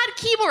had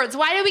keyboards.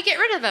 Why did we get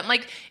rid of them?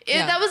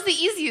 That was the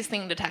easiest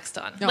thing to text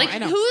on. No, I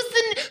know.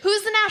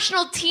 Who's the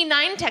national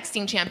T9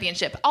 texting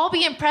championship? I'll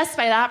be impressed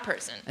by that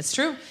person. That's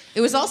true.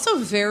 It was also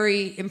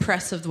very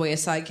impressive the way a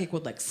sidekick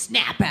would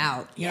snap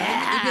out. You know?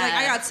 He'd be like,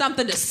 I got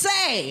something to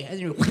say. And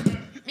you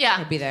Yeah.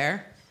 I'd be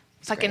there.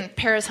 Fucking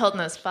Paris Hilton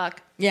as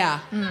fuck. Yeah.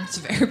 It's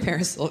very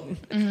Paris Hilton.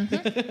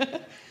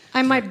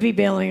 I might be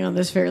bailing on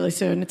this fairly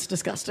soon. It's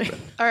disgusting.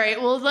 All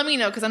right, well, let me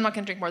know because I'm not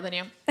going to drink more than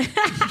you.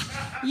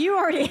 You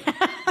already have.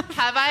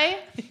 Have I?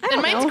 Then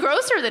don't mine's know.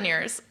 grosser than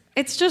yours.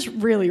 It's just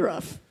really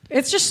rough.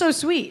 It's just so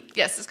sweet.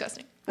 Yes,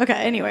 disgusting. Okay,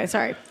 anyway,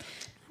 sorry.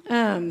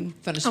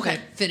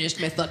 Finished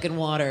my fucking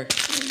water.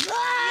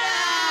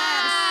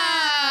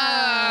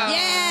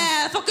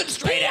 Yeah, fucking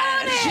straight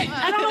On it.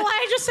 I don't know why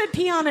I just said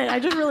pee on it. I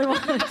just really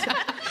wanted to.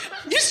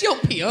 Just yell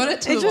pee on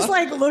it. It just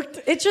looked.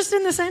 It's just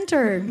in the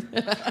center.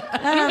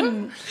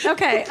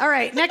 Okay. All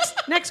right.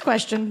 Next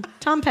question.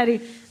 Tom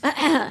Petty.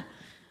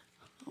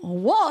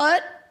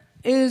 What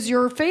is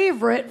your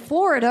favorite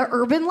Florida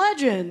urban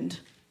legend?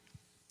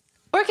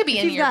 Or it could be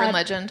any you've got- urban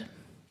legend.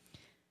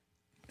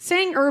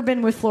 Saying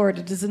urban with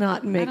Florida does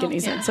not make any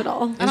sense at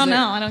all. I don't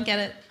know. I don't get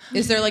it.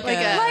 Is there like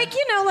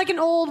an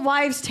old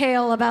wives'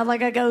 tale about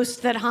like a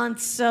ghost that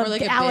hunts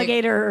an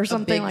alligator or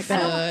something like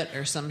that,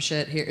 or some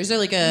shit here? Is there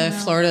like a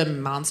Florida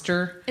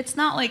monster? It's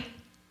not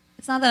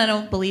that I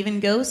don't believe in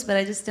ghosts, but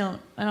I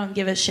don't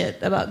give a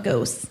shit about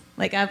ghosts.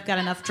 Like, I've got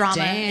enough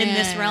drama in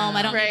this realm.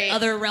 I don't need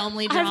other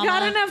realmly drama. I've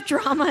got enough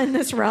drama in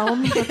this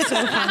realm. That's so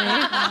funny.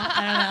 I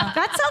don't know.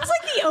 That sounds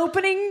like the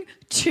opening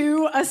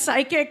to a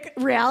psychic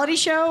reality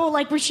show.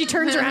 Like, when she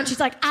turns around, she's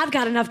like, I've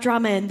got enough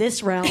drama in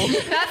this realm.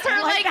 That's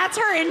her, that's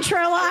her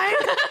intro line.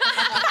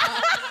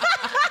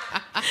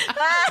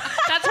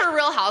 That's her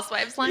Real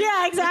Housewives line.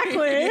 Yeah,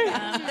 exactly.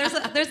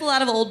 There's a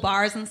lot of old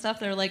bars and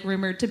stuff that are, like,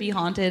 rumored to be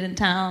haunted in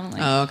town.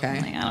 Like, oh,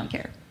 okay. Like, I don't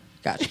care.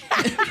 Gotcha.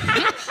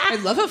 I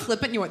love how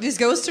flippant you are. These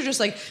ghosts are just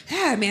like,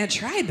 I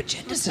tried, but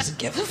Jen just doesn't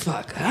give a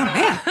fuck. Oh,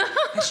 man.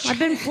 I've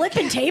been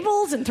flipping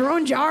tables and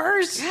throwing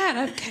jars. God,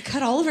 I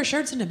cut all of her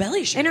shirts into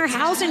belly shirts. In her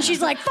house, and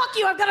she's like, fuck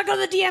you, I've got to go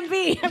to the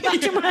DMV. I've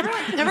got too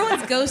much.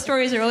 Everyone's ghost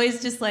stories are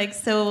always just like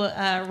so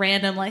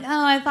random. Like,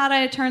 oh, I thought I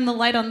had turned the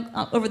light on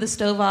over the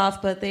stove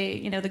off, but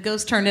the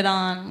ghost turned it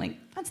on. Like,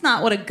 that's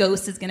not what a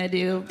ghost is gonna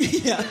do.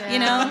 Yeah. You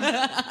know,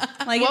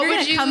 like, if you're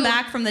gonna come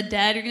back from the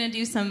dead, you're gonna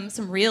do some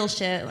real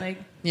shit. Like,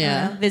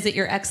 visit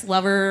your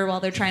ex-lover while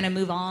they're trying to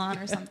move on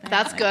or something.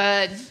 That's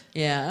good.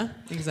 Yeah,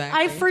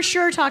 exactly. I for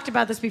sure talked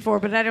about this before,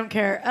 but I don't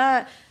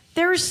care.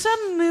 There's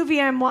some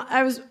movie I'm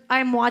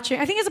watching.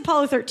 I think it's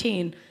Apollo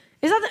 13.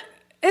 Is that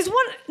it's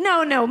one?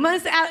 No.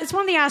 It's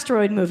one of the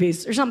asteroid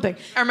movies or something.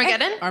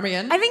 Armageddon?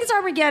 Armageddon? I think it's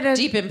Armageddon.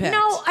 Deep Impact.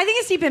 No, I think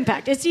it's Deep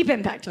Impact. It's Deep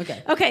Impact.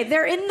 Okay,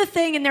 they're in the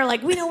thing and they're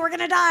like, we know we're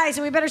going to die,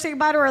 so we better say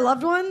goodbye to our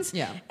loved ones.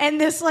 Yeah.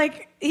 And this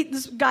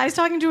guy's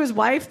talking to his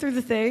wife through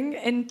the thing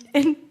and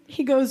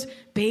he goes,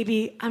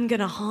 baby, I'm going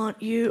to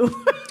haunt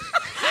you.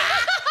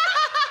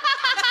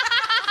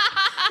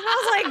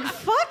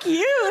 Fuck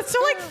you. It's so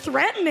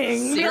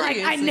threatening. You're like,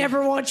 I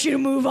never want you to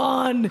move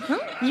on.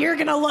 You're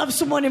going to love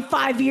someone in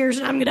 5 years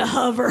and I'm going to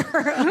hover.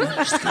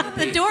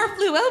 The door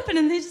flew open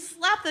and they just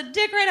slapped the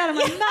dick right out of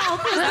my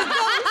mouth.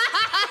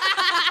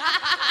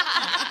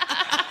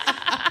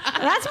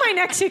 That's my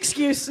next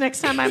excuse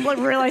next time I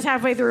realize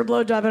halfway through a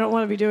blowjob I don't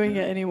want to be doing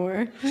it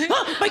anymore.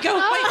 My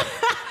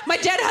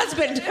dead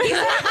husband. Oh,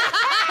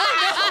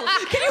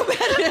 no. Can you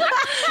imagine?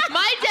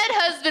 My dead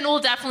husband will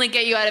definitely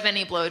get you out of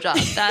any blowjob.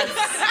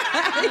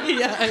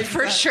 That's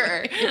for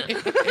sure.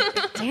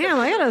 Damn,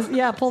 I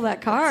gotta pull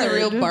that card. It's a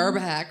real barb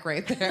hack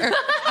right there.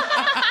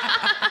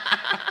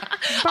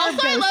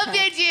 Also, I love the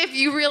idea of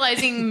you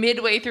realizing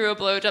midway through a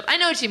blowjob. I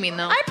know what you mean,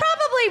 though. I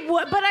probably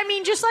would, but I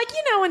mean, just like,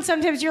 when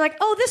sometimes you're like,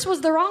 oh, this was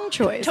the wrong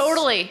choice.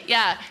 Totally,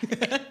 yeah.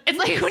 It's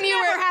like when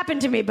you never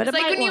happened to me, but it's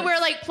like when you wear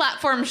like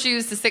platform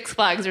shoes to Six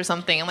Flags or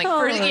something. I'm like,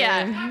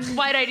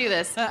 why'd I do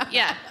this?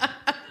 Yeah.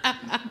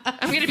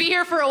 I'm gonna be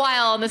here for a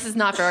while, and this is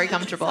not very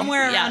comfortable.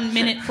 Somewhere around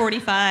minute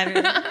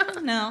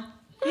 45. No.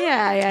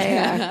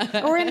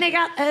 Yeah. Or they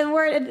got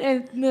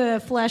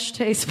the flesh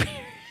taste.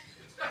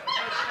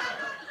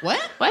 What?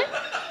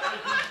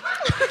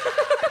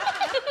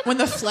 When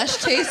the flesh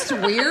tastes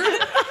weird?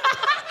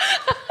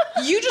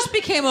 You just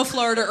became a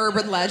Florida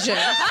urban legend.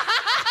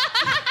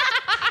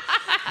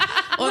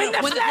 When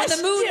the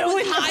moon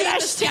was high in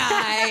the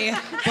sky,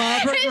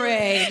 Barbara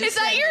Gray. Is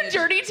that your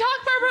dirty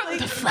talk, Barbara?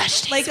 The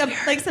flesh tastes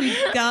like some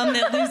gum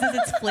that loses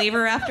its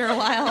flavor after a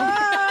while.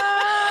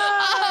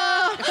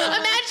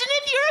 Imagine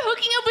if you were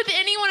hooking up with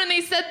anyone and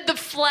they said the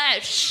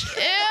flesh.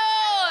 Ew.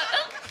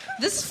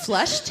 This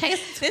flesh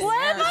tastes.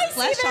 What if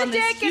I see the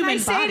dick and I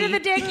say to the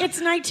dick,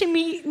 "It's nice to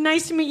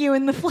meet you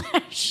in the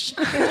flesh."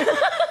 Well,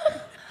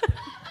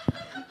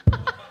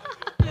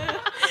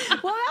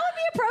 that would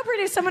be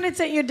appropriate if someone had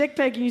sent you a dick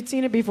pic and you'd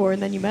seen it before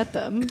and then you met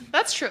them.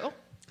 That's true.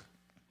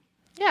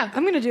 Yeah,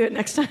 I'm gonna do it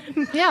next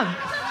time. Yeah.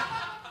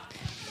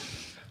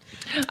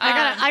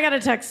 I gotta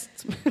text.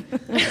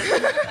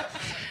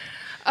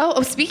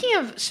 Oh, speaking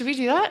of, should we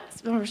do that?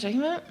 Is that what we're talking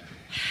about?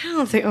 I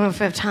don't think we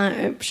have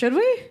time. Should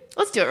we?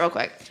 Let's do it real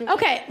quick.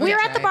 Okay, we were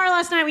at the bar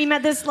last night. We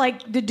met this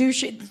such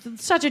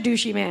a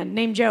douchey man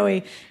named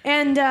Joey.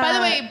 And by the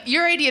way,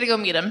 your idea to go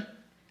meet him.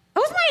 It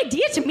was my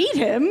idea to meet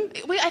him.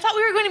 Wait, I thought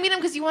we were going to meet him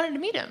because you wanted to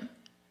meet him.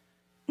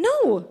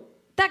 No,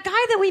 that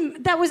guy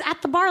that was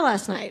at the bar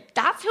last night.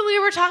 That's who we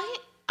were talking.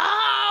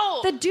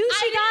 Oh, the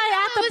douchey guy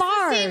at the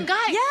bar. The same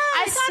guy. Yes.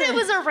 I thought it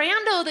was a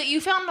rando that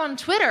you found on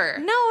Twitter.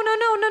 No.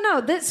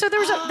 So there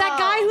was that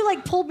guy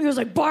who pulled me. He was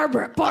like,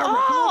 Barbara, come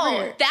over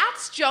here.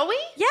 That's Joey?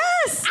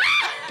 Yes.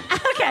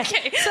 Okay.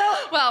 So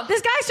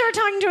this guy started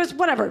talking to us,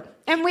 whatever.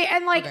 And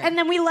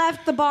then we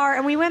left the bar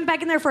and we went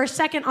back in there for a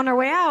second on our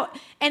way out.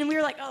 And we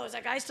were like, oh, is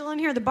that guy still in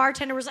here? The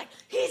bartender was like,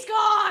 he's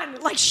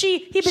gone. Like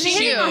he'd been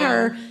hitting on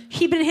her.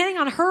 He'd been hitting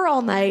on her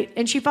all night.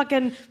 And she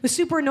fucking was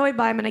super annoyed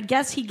by him. And I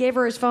guess he gave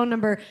her his phone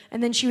number.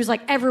 And then she was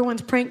like,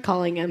 everyone's prank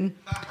calling him.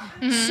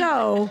 Mm-hmm.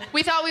 So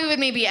we thought we would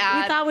maybe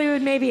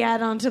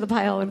add on to the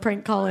pile and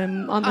prank call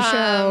him on the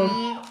show.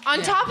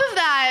 On top of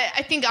that,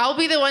 I think I'll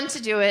be the one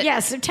to do it.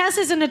 Yes, Tess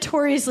is a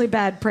notoriously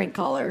bad prank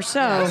caller.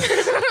 So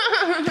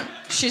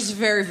she's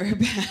very, very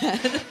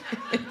bad.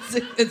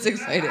 It's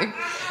exciting.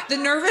 The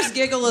nervous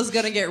giggle is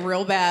going to get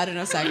real bad in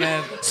a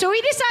second. So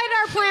we decided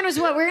our plan was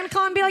what? We're going to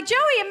call and be like, Joey,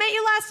 I met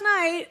you last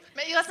night.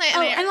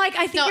 Oh, and like,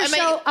 I think you're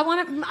so... I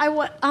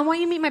want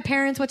you to meet my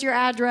parents. What's your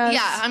address?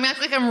 Yeah, I'm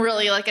acting like I'm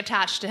really like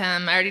attached to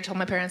him. I already told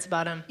my parents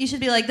about him. You should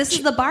be like, this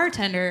is the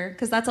bartender,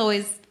 because that's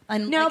always...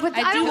 No, but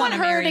I don't want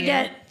her to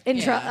get in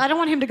trouble. I don't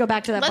want him to go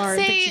back to that bar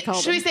and think she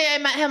called should we him. say I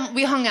met him,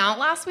 we hung out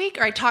last week,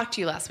 or I talked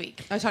to you last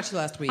week? I talked to you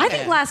last week. I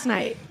think last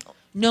night.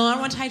 No, I don't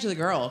want to tie you to the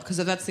girl, because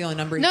if that's the only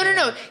number.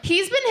 No.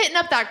 He's been hitting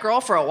up that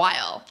girl for a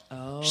while.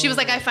 Oh. She was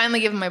like, I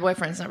finally gave him my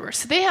boyfriend's number.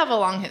 So they have a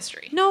long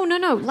history. No.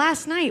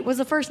 Last night was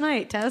the first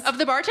night, Tess. Of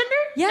the bartender?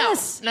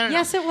 Yes. No.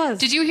 Yes, it was.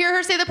 Did you hear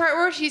her say the part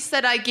where she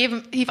said, I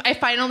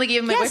finally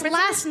gave him my boyfriend's number?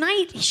 Last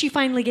night she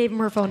finally gave him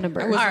her phone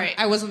number.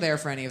 I wasn't there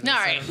for any of this. All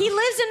right. He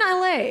lives in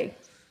L.A.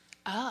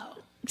 Oh.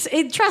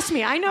 Trust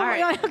me, I know. All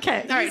right.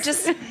 Okay. All right,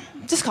 just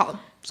call him.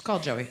 Just call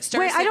Joey.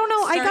 Wait, I don't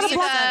know.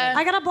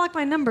 I gotta block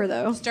my number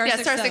though. Star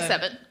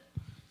 67.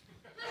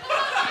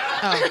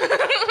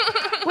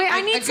 Oh. Wait,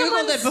 I need I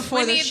googled it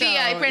before the show.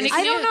 I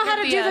don't know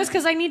how to do this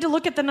because I need to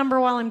look at the number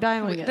while I'm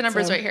dialing it. The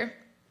number's right here.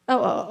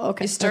 Oh,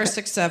 okay. It's star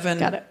 67.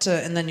 Got it.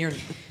 And then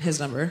his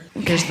number.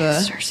 Okay, Here's the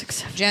star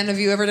 67. Jen, have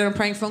you ever done a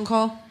prank phone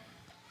call?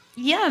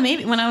 Yeah,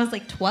 maybe when I was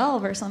like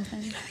 12 or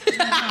something.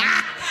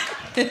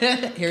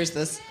 Here's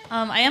this.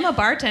 I am a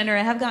bartender.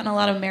 I have gotten a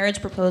lot of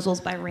marriage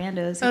proposals by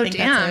randos. I think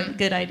that's a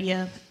good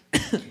idea.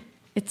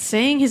 It's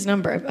saying his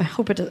number. I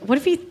hope it does. What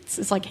if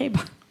it's like, hey,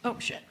 oh,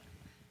 shit.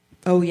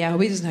 Oh, yeah.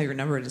 He doesn't have your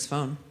number in his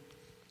phone.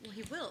 Well,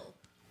 he will.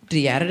 Did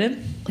he add it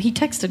in? He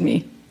texted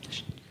me. I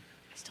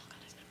still got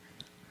his number.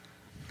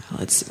 Well,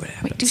 let's see what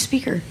happens. Wait, do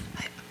speaker.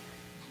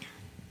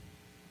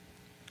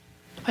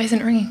 Why isn't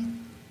it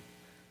ringing?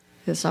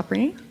 Did it stop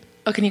ringing?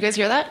 Oh, can you guys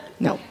hear that?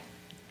 No.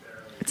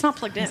 It's not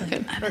plugged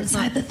in. I'm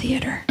inside the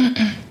theater.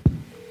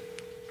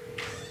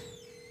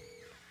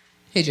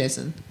 Hey,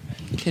 Jason.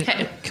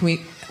 Can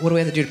we... What do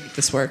we have to do to make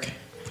this work?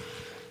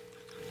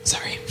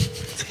 Sorry. You've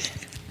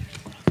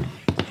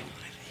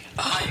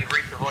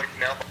reached the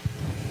voicemail.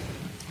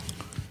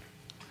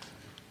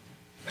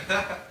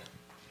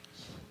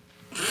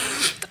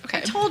 Okay.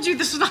 I told you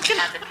this was not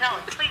gonna... At the tone,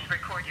 please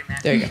record your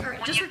message. There you go.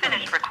 When you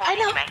finish recording, I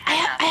know. you may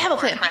hang up I have a or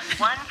plan. press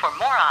 1 for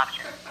more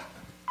options.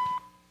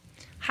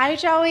 Hi,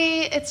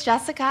 Joey. It's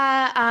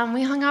Jessica.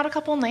 We hung out a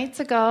couple nights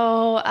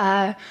ago.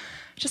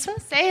 Just want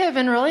to say I've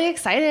been really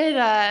excited.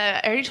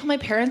 I already told my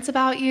parents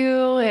about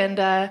you, and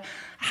I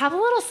have a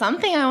little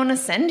something I want to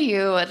send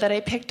you that I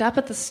picked up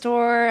at the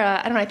store.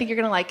 I don't know. I think you're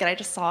going to like it. I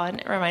just saw it, and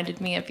it reminded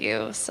me of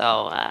you.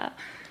 So, yeah,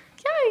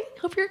 I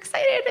hope you're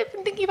excited. I've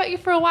been thinking about you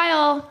for a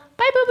while.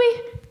 Bye,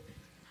 Booby.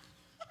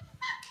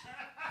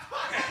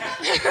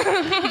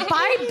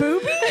 Bye,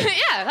 Booby?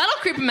 Yeah, that'll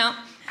creep him out.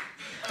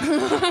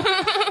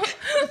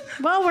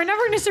 Well, we're never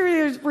going to see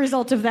the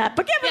result of that,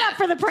 but give it up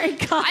for the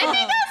prank call. I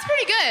think that's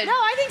pretty good. No,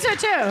 I think so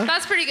too.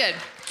 That's pretty good.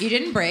 You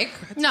didn't break.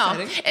 That's No,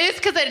 exciting. it's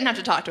because I didn't have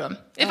to talk to him.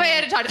 If I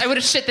had to talk to him, I would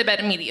have shit the bed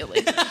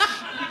immediately.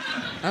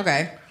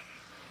 Okay.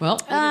 Well,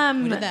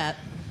 we did that.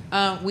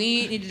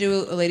 We need to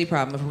do a lady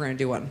problem if we're going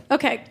to do one.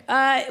 Okay.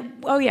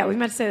 Oh yeah, we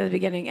meant to say that at the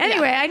beginning.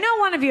 Anyway, I know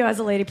one of you has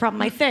a lady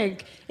problem. I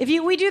think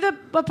we do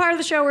a part of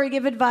the show where we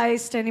give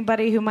advice to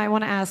anybody who might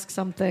want to ask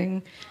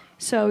something.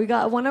 So we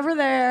got one over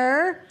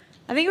there.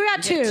 I think we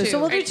got two. So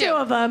we'll do two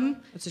of them.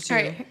 What's a two?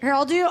 All right. Here,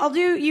 I'll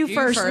do you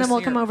first, and then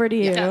we'll come over to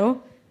you. Yeah.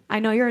 I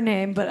know your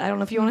name, but I don't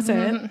know if you want to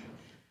say it.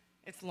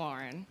 It's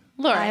Lauren.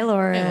 Hi,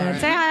 Lauren. Hey, Lauren.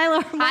 Say hi,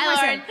 Lauren. What am Hi, I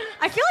saying? Lauren.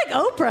 I feel like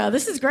Oprah.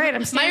 This is great.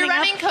 I'm My standing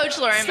running up, coach,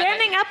 Lauren.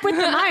 standing up with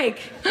the mic.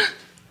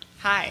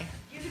 Hi.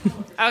 Okay,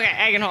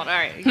 I can hold it. All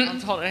right, you don't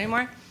have to hold it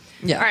anymore?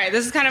 Yeah. All right,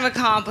 this is kind of a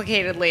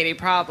complicated lady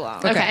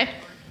problem. Okay.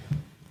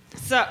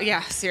 So,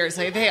 yeah,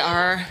 seriously, they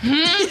are.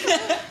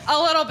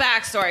 A little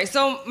backstory.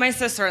 So, my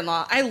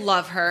sister-in-law, I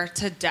love her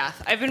to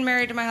death. I've been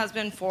married to my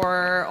husband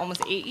for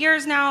almost 8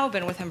 years now,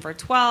 been with him for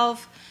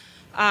 12.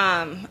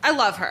 I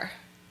love her.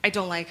 I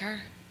don't like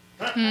her.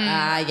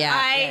 I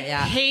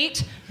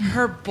hate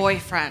her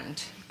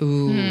boyfriend.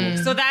 Ooh.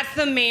 So that's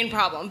the main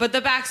problem. But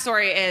the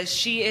backstory is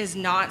she is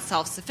not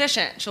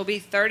self-sufficient. She'll be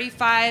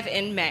 35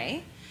 in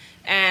May,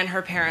 and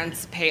her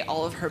parents pay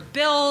all of her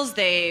bills.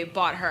 They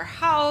bought her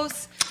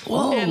house.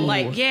 Whoa. And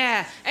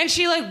and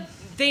she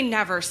they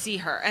never see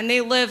her, and they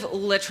live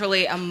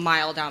literally a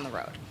mile down the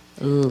road.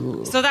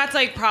 Ooh. So that's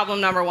problem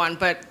number one.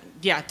 But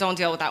yeah, don't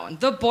deal with that one.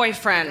 The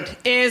boyfriend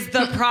is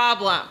the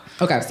problem.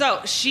 Okay.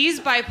 So she's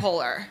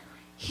bipolar.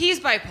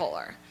 He's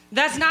bipolar.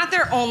 That's not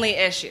their only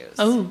issues.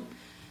 Oh.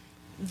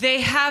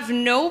 They have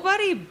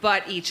nobody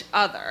but each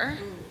other.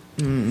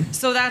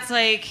 So that's So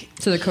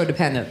they're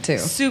codependent too.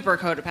 super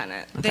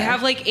codependent. They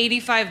have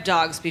 85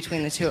 dogs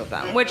between the two of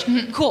them, which,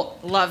 cool,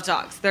 love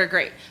dogs. They're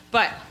great.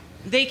 But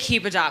they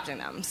keep adopting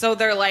them. So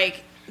they're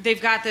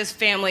they've got this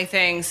family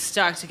thing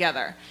stuck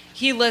together.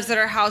 He lives at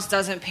her house,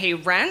 doesn't pay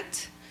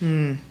rent,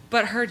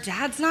 but her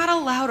dad's not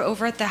allowed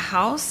over at the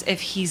house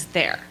if he's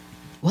there.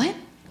 What?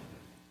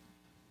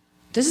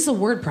 This is a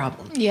word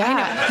problem.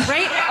 Yeah.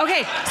 Right?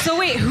 Okay, so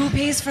wait, who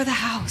pays for the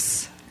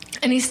house?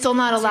 And he's still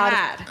not allowed.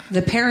 Dad.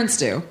 The parents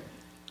do.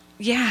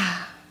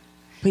 Yeah.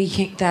 But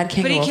Dad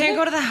can't. But he go can't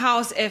over? go to the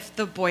house if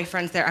the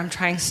boyfriend's there. I'm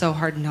trying so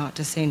hard not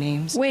to say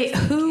names. Wait,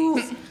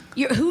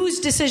 whose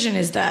decision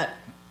is that?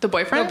 The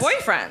boyfriend? The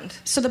boyfriend.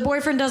 So the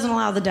boyfriend doesn't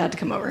allow the dad to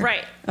come over?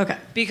 Right. Okay.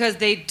 Because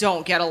they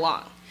don't get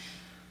along.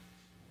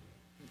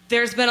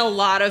 There's been a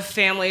lot of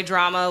family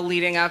drama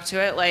leading up to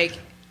it. Like,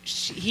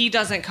 he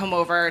doesn't come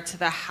over to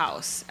the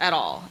house at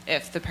all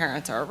if the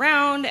parents are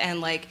around. And,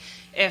 like,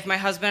 if my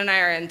husband and I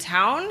are in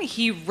town,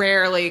 he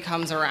rarely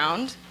comes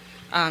around.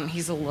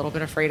 He's a little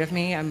bit afraid of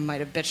me. I might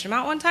have bitched him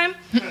out one time.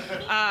 He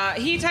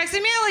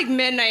texted me at, like,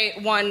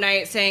 midnight one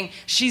night saying,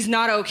 she's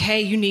not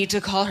okay. You need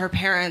to call her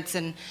parents.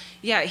 And,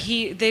 yeah,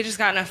 they just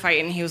got in a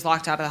fight, and he was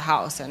locked out of the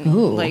house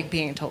and, like,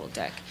 being a total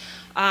dick.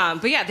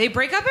 But yeah, they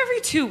break up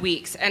every 2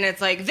 weeks, and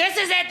it's like, this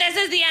is it, this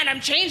is the end,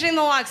 I'm changing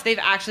the locks. They've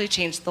actually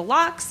changed the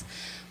locks.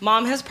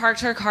 Mom has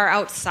parked her car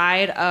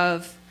outside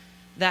of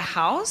the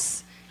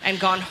house and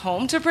gone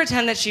home to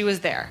pretend that she was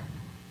there.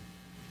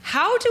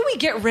 How do we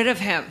get rid of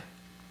him?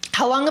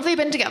 How long have they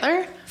been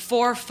together?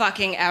 For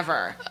fucking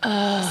ever.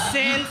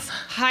 Since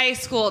high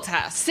school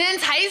test.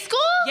 Since high school?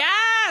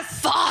 Yes!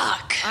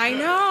 Fuck. I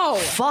know.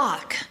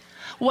 Fuck.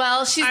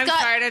 Well, I'm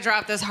sorry to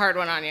drop this hard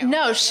one on you.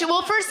 No, first of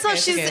all,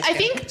 I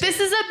think this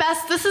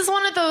is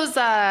one of those,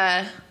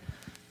 I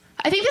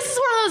think this is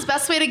one of those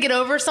best way to get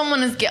over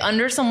someone is get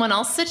under someone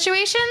else's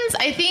situations.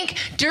 I think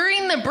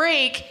during the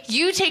break,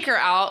 you take her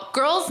out,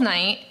 girls'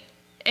 night,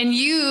 and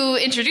you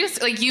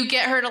introduce, like, you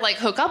get her to, like,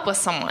 hook up with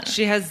someone.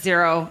 She has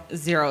zero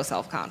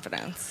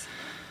self-confidence.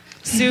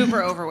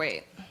 Super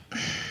overweight.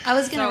 I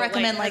was going to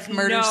recommend, like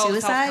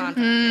murder-suicide.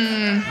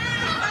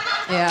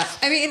 Yeah.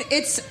 I mean,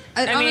 it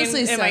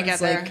honestly it might get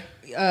sounds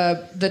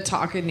like the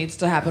talking needs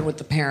to happen with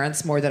the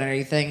parents more than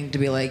anything to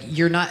be like,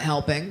 you're not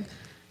helping.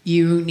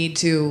 You need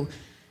to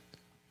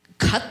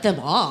cut them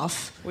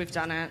off. We've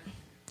done it.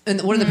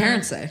 And what do the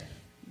parents say?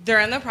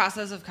 They're in the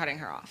process of cutting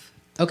her off.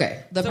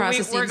 Okay. The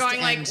process we're needs going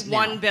to like end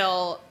one now.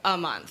 bill a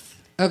month.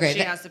 Okay. She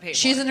has to pay for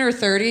She's it. in her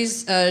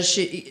 30s.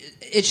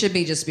 It should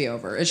be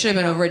over. It should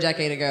have been over a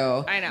decade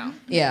ago. I know.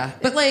 Yeah.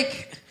 But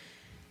like,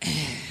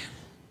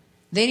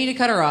 they need to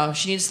cut her off.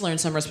 She needs to learn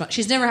some response.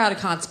 She's never had a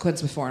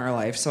consequence before in her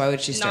life, so why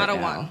would she start Not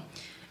a now? one.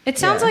 It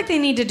sounds like they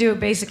need to do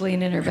basically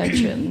an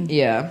intervention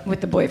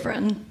with the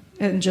boyfriend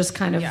and just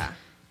kind of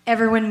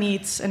everyone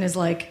meets and is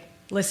like,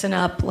 listen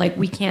up, like,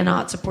 we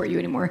cannot support you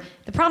anymore.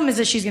 The problem is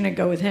that she's going to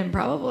go with him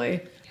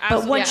probably.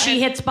 But once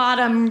she hits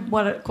bottom,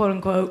 quote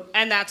unquote.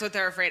 And that's what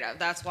they're afraid of.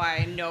 That's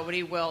why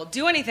nobody will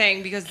do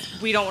anything because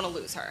we don't want to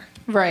lose her.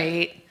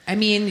 Right. I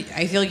mean,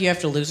 I feel like you have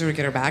to lose her to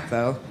get her back,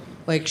 though.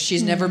 Like,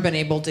 she's never been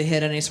able to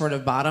hit any sort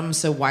of bottom,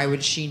 so why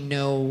would she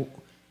know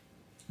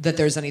that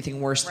there's anything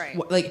worse?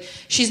 Right. Like,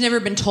 she's never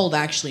been told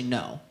actually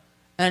no.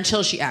 And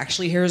until she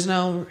actually hears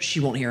no, she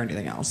won't hear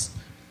anything else.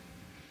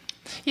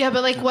 Yeah,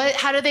 but like, what?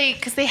 How do they?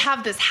 Because they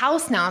have this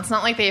house now. It's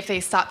not like if they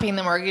stop paying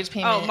the mortgage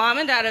payment. Oh, mom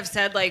and dad have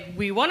said, like,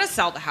 we want to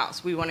sell the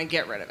house. We want to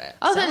get rid of it.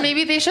 Oh, then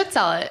maybe they should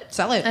sell it.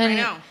 Sell it. And I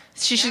know.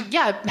 She should,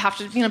 have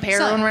to, pay her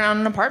Sell it. loan around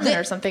an apartment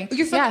or something.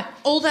 Your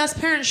old ass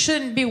parents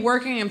shouldn't be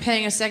working and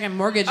paying a second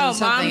mortgage on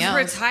something mom's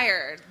else.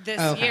 retired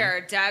this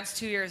year. Dad's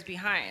 2 years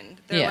behind.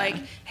 They're like,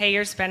 hey,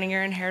 you're spending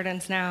your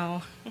inheritance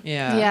now.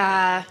 Yeah.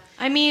 Yeah.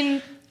 I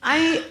mean,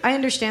 I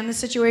understand the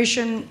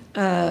situation.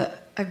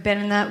 I've been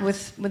in that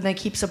with when they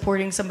keep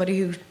supporting somebody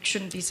who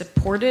shouldn't be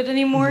supported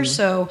anymore.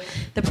 So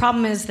the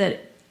problem is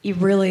that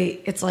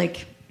it's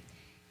like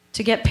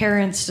to get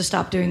parents to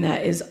stop doing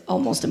that is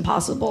almost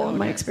impossible in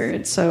my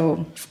experience.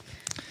 So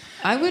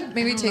I would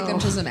maybe take them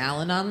to some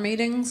Al-Anon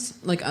meetings,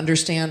 like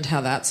understand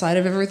how that side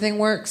of everything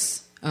works.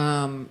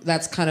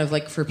 That's kind of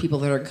like for people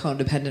that are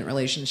codependent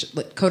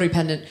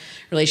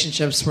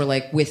relationships where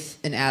like with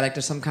an addict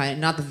of some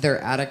kind, not that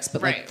they're addicts,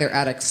 but like they're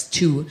addicts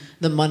to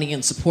the money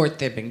and support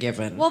they've been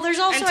given. Well, there's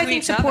also, I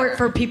think, support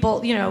for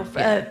people,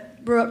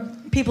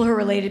 people who are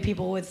related to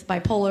people with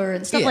bipolar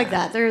and stuff like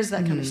that. There is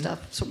that kind of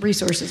stuff, so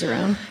resources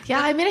around.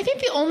 Yeah, I mean, I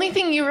think the only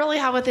thing you really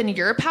have within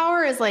your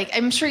power is like,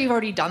 I'm sure you've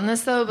already done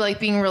this though, but like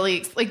being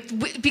really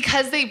like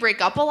because they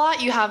break up a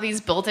lot, you have these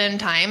built-in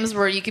times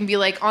where you can be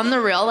like on the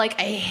real, like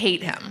I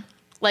hate him.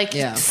 Like,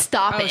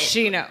 stop it.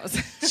 She knows.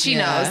 She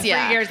knows,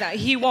 yeah. For years now.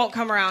 He won't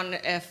come around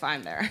if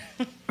I'm there.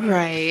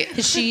 Right.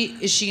 Is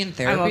she in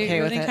therapy I'm okay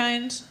of with any it.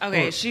 kind?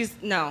 Okay, Or- she's,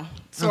 no,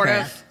 sort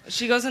Okay. of.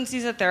 She goes and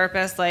sees a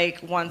therapist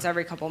like once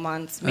every couple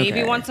months,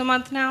 maybe Okay. once a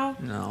month now.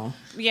 No.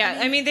 Yeah,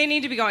 I mean, they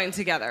need to be going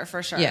together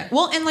for sure. Yeah.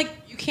 Well, and like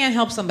you can't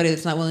help somebody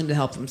that's not willing to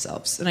help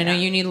themselves. And I know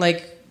you need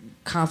like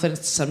confidence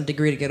to some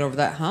degree to get over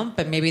that hump,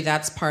 but maybe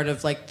that's part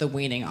of like the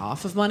weaning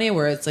off of money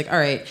where it's like, all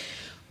right,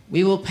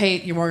 we will pay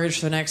your mortgage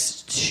for the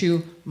next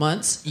 2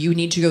 months. You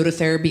need to go to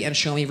therapy and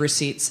show me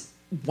receipts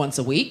once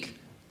a week,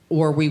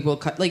 or we will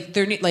cut. Like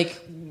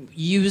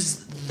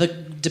use the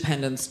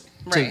dependence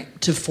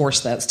to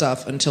force that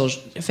stuff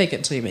fake it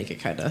until you make it,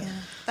 kind of. Yeah.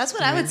 That's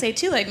what I would say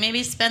too. Like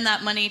maybe spend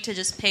that money to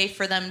just pay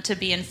for them to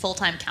be in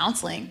full-time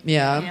counseling.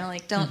 Yeah.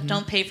 Like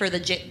don't pay for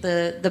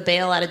the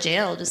bail out of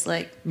jail. Just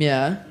like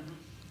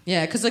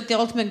Yeah, because like the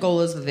ultimate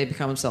goal is that they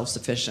become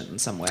self-sufficient in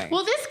some way.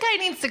 Well, this guy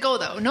needs to go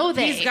though. No,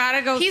 He's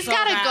gotta go. He's so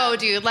gotta bad. go,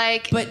 dude.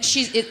 Like, But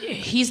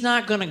he's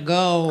not gonna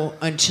go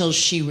until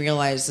she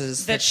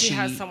realizes that she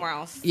has somewhere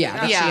else. Yeah,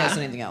 that Yeah. she has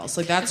anything else.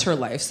 Like that's her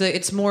life. So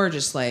it's more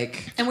just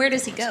like. And where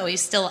does he go?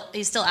 He's still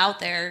out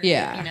there.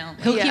 Yeah, You know.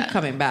 he'll Yeah. keep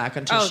coming back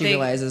until Oh, she they-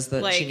 realizes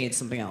that like- she needs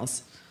something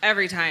else.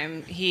 Every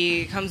time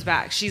he comes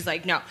back, she's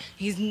like, no,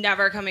 he's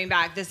never coming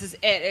back. This is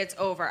it. It's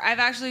over. I've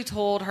actually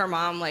told her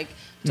mom, like,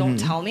 don't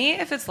tell me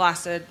if it's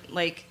lasted,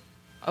 like,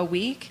 a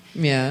week.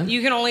 Yeah.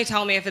 You can only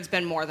tell me if it's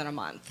been more than a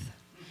month.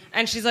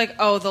 And she's like,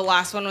 oh, the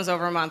last one was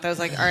over a month. I was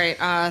like, all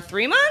right,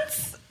 3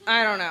 months?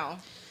 I don't know.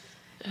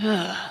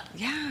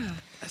 Yeah.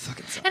 That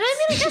fucking sucks. and I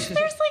mean, I guess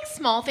there's like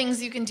small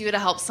things you can do to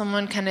help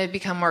someone kind of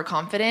become more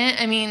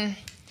confident. I mean,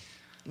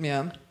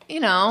 Yeah.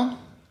 you know.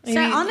 So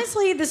maybe-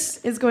 honestly, this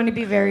is going to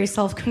be very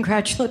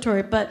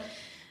self-congratulatory, but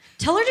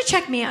tell her to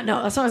check me out.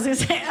 No, that's what I was going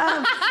to say.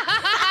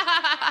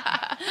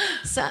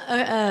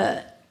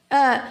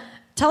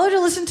 Tell her to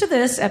listen to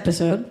this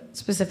episode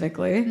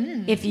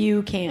specifically, if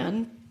you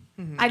can.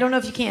 I don't know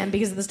if you can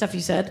because of the stuff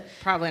you said.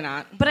 Probably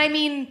not. But I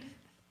mean,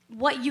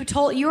 what you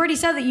already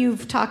said that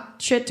you've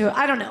talked shit to.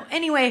 I don't know.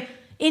 Anyway,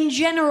 in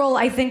general,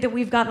 I think that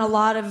we've gotten a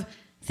lot of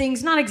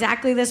things, not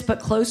exactly this, but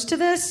close to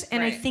this.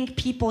 And I Right. think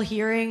people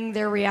hearing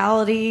their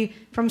reality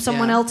from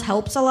someone Yeah. else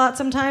helps a lot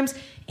sometimes.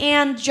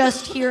 And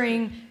just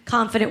hearing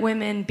confident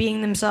women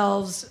being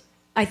themselves,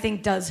 I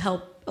think does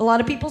help a lot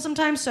of people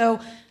sometimes. So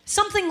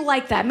something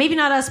like that. Maybe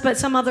not us, but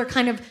some other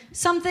kind of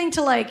something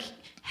to like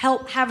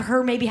help have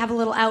her maybe have a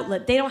little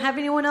outlet. They don't have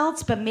anyone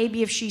else, but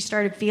maybe if she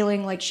started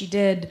feeling like she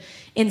did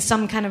in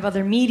some kind of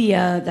other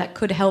media, that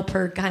could help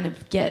her kind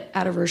of get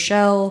out of her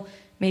shell,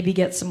 maybe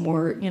get some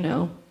more,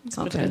 confidence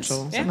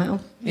potential. somehow.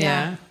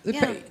 Yeah.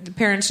 Yeah. The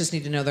parents just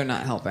need to know they're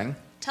not helping.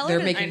 Tell they're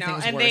her to- making I know.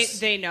 things And worse.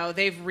 they know.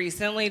 They've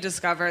recently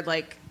discovered,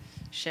 like,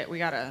 shit, we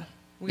gotta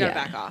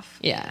back off.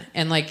 Yeah,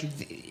 and like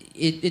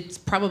it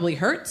probably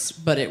hurts,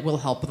 but it will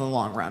help in the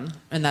long run,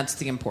 and that's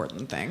the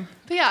important thing.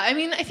 But yeah, I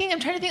mean, I think I'm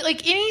trying to think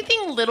like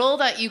anything little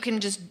that you can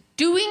just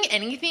doing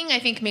anything I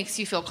think makes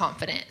you feel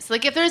confident. So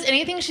like if there's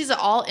anything she's at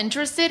all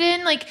interested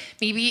in, like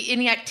maybe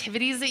any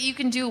activities that you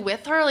can do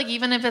with her, like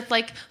even if it's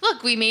like,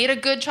 look, we made a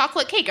good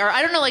chocolate cake, or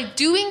I don't know, like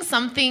doing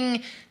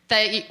something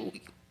that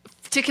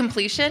to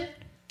completion.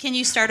 Can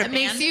you start a band?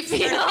 Makes you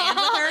feel Start a band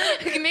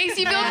with her? it makes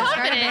you feel start a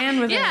confident. band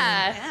with her.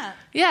 Yeah.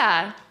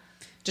 Yeah.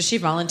 Does she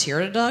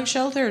volunteer at a dog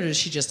shelter, or does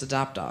she just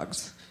adopt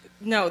dogs?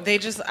 No,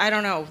 I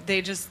don't know.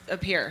 They just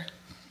appear.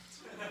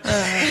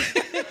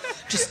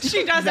 Just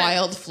She doesn't.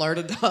 wild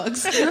Florida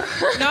dogs.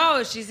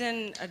 No, she's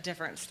in a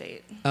different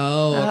state.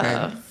 Oh,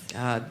 okay.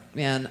 God,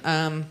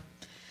 man.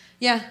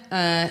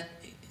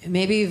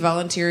 Maybe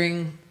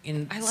volunteering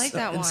in I like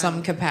that in one.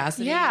 some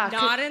capacity. Yeah.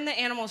 Not in the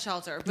animal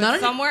shelter, but Not in-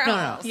 somewhere no,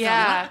 no. else.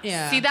 Yeah.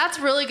 Yeah. See, that's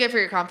really good for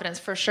your confidence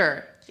for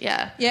sure.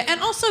 Yeah. Yeah, and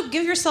also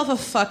give yourself a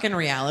fucking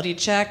reality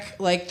check.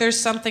 Like, there's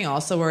something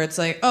also where it's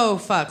like, oh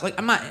fuck, like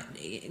I'm not,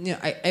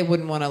 I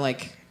wouldn't want to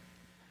like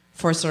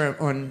force it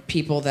on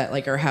people that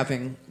like are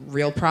having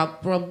real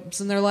problems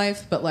in their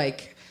life, but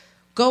like,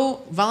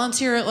 go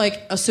volunteer at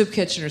like a soup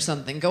kitchen or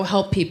something. Go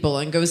help people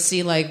and go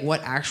see like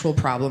what actual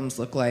problems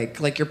look like.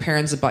 Like your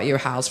parents have bought you a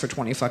house for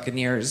 20 fucking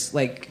years.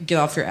 Like, get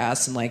off your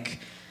ass and like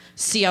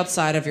see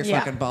outside of your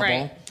fucking bubble.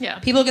 right. Yeah.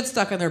 People get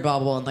stuck in their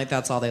bubble and like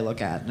that's all they look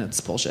at, and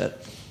it's bullshit.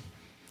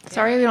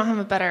 Sorry we don't have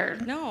a better.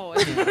 No.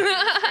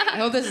 I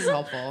hope this is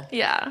helpful.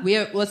 Yeah.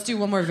 Let's do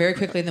one more very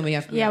quickly, and then we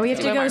have to. Yeah, we have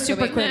to go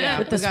super quick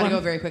with this we gotta one. go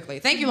very quickly.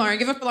 Thank you, Lauren.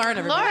 Give up for Lauren,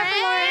 everybody. You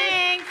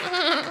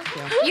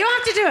don't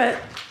have to do it.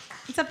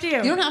 It's up to you.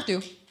 You don't have to.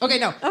 Okay,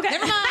 no. Okay.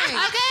 Never mind.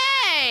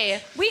 Okay.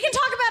 We can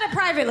talk about it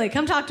privately.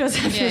 Come talk to us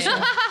after the show.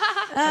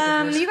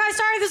 You guys,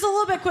 sorry this is a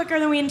little bit quicker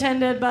than we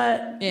intended,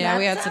 but Yeah,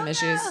 we had that's some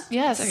issues.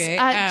 Yes. Okay.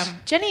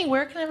 Jenny,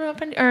 where can everyone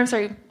find? Or I'm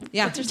sorry.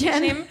 Yeah. What's your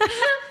stage name?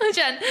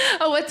 Jen.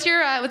 Oh, what's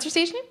your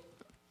stage name?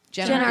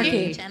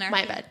 Jenarchy.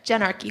 My bad.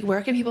 Jenarchy.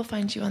 Where can people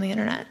find you on the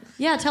internet?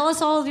 Yeah, tell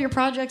us all of your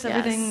projects, Yes.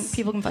 everything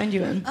people can find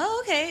you in.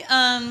 Oh, okay.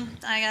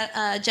 I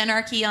got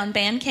Jenarchy on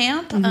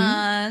Bandcamp.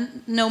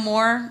 No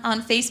More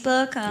on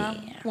Facebook.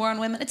 War on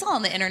Women. It's all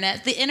on the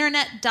internet.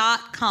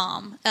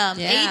 Theinternet.com.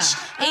 Yeah.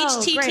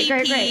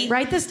 Great.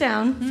 Write this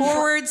down.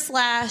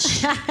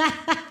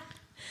 /.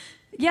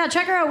 Yeah,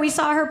 check her out. We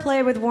saw her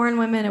play with Warren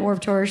Women at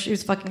Warped Tour. She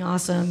was fucking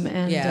awesome.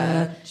 And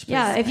she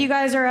plays- if you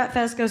guys are at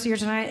Fest, go see her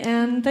tonight.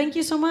 And thank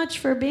you so much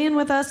for being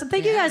with us. And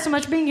thank you guys so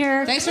much for being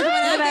here. Thanks for coming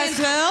out,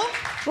 Gainesville.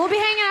 We'll be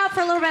hanging out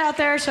for a little bit out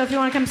there. So if you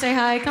want to come say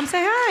hi, come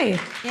say hi.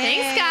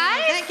 Thanks,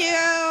 guys. Thank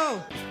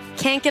you.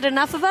 Can't get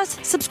enough of us?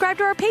 Subscribe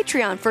to our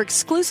Patreon for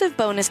exclusive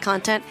bonus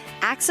content,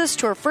 access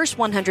to our first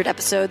 100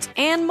 episodes,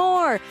 and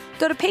more.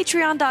 Go to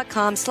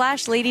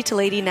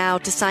patreon.com/lady2lady now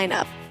to sign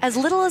up. As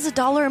little as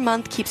 $1 a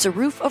month keeps a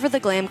roof over the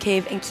glam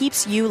cave and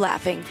keeps you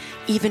laughing,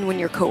 even when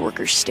your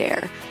coworkers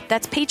stare.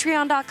 That's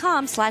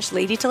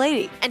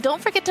patreon.com/lady2lady. And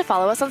don't forget to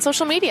follow us on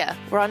social media.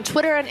 We're on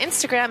Twitter and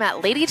Instagram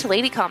at Lady to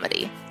Lady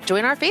Comedy.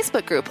 Join our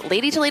Facebook group,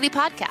 Lady to Lady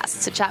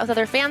Podcasts, to chat with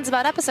other fans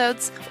about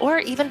episodes, or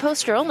even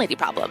post your own lady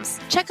problems.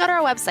 Check out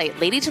our website,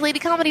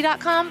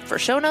 ladytoladycomedy.com, for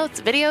show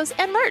notes, videos,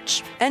 and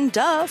merch. And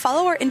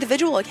follow our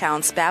individual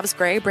accounts, Babs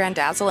Gray,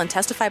 Brandazzle, and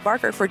Testify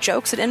Barker, for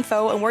jokes and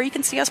info and where you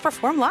can see us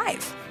perform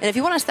live. And if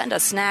you want to send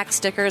us snacks,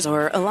 stickers,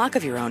 or a lock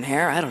of your own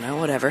hair, I don't know,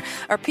 whatever,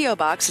 our P.O.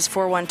 Box is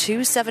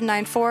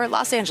 412-794,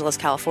 Los Angeles,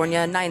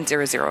 California,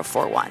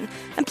 90041.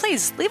 And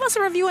please, leave us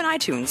a review on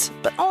iTunes,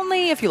 but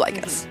only if you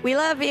like us. We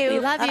love you. We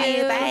love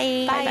you.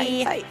 Bye.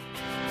 Bye. Bye.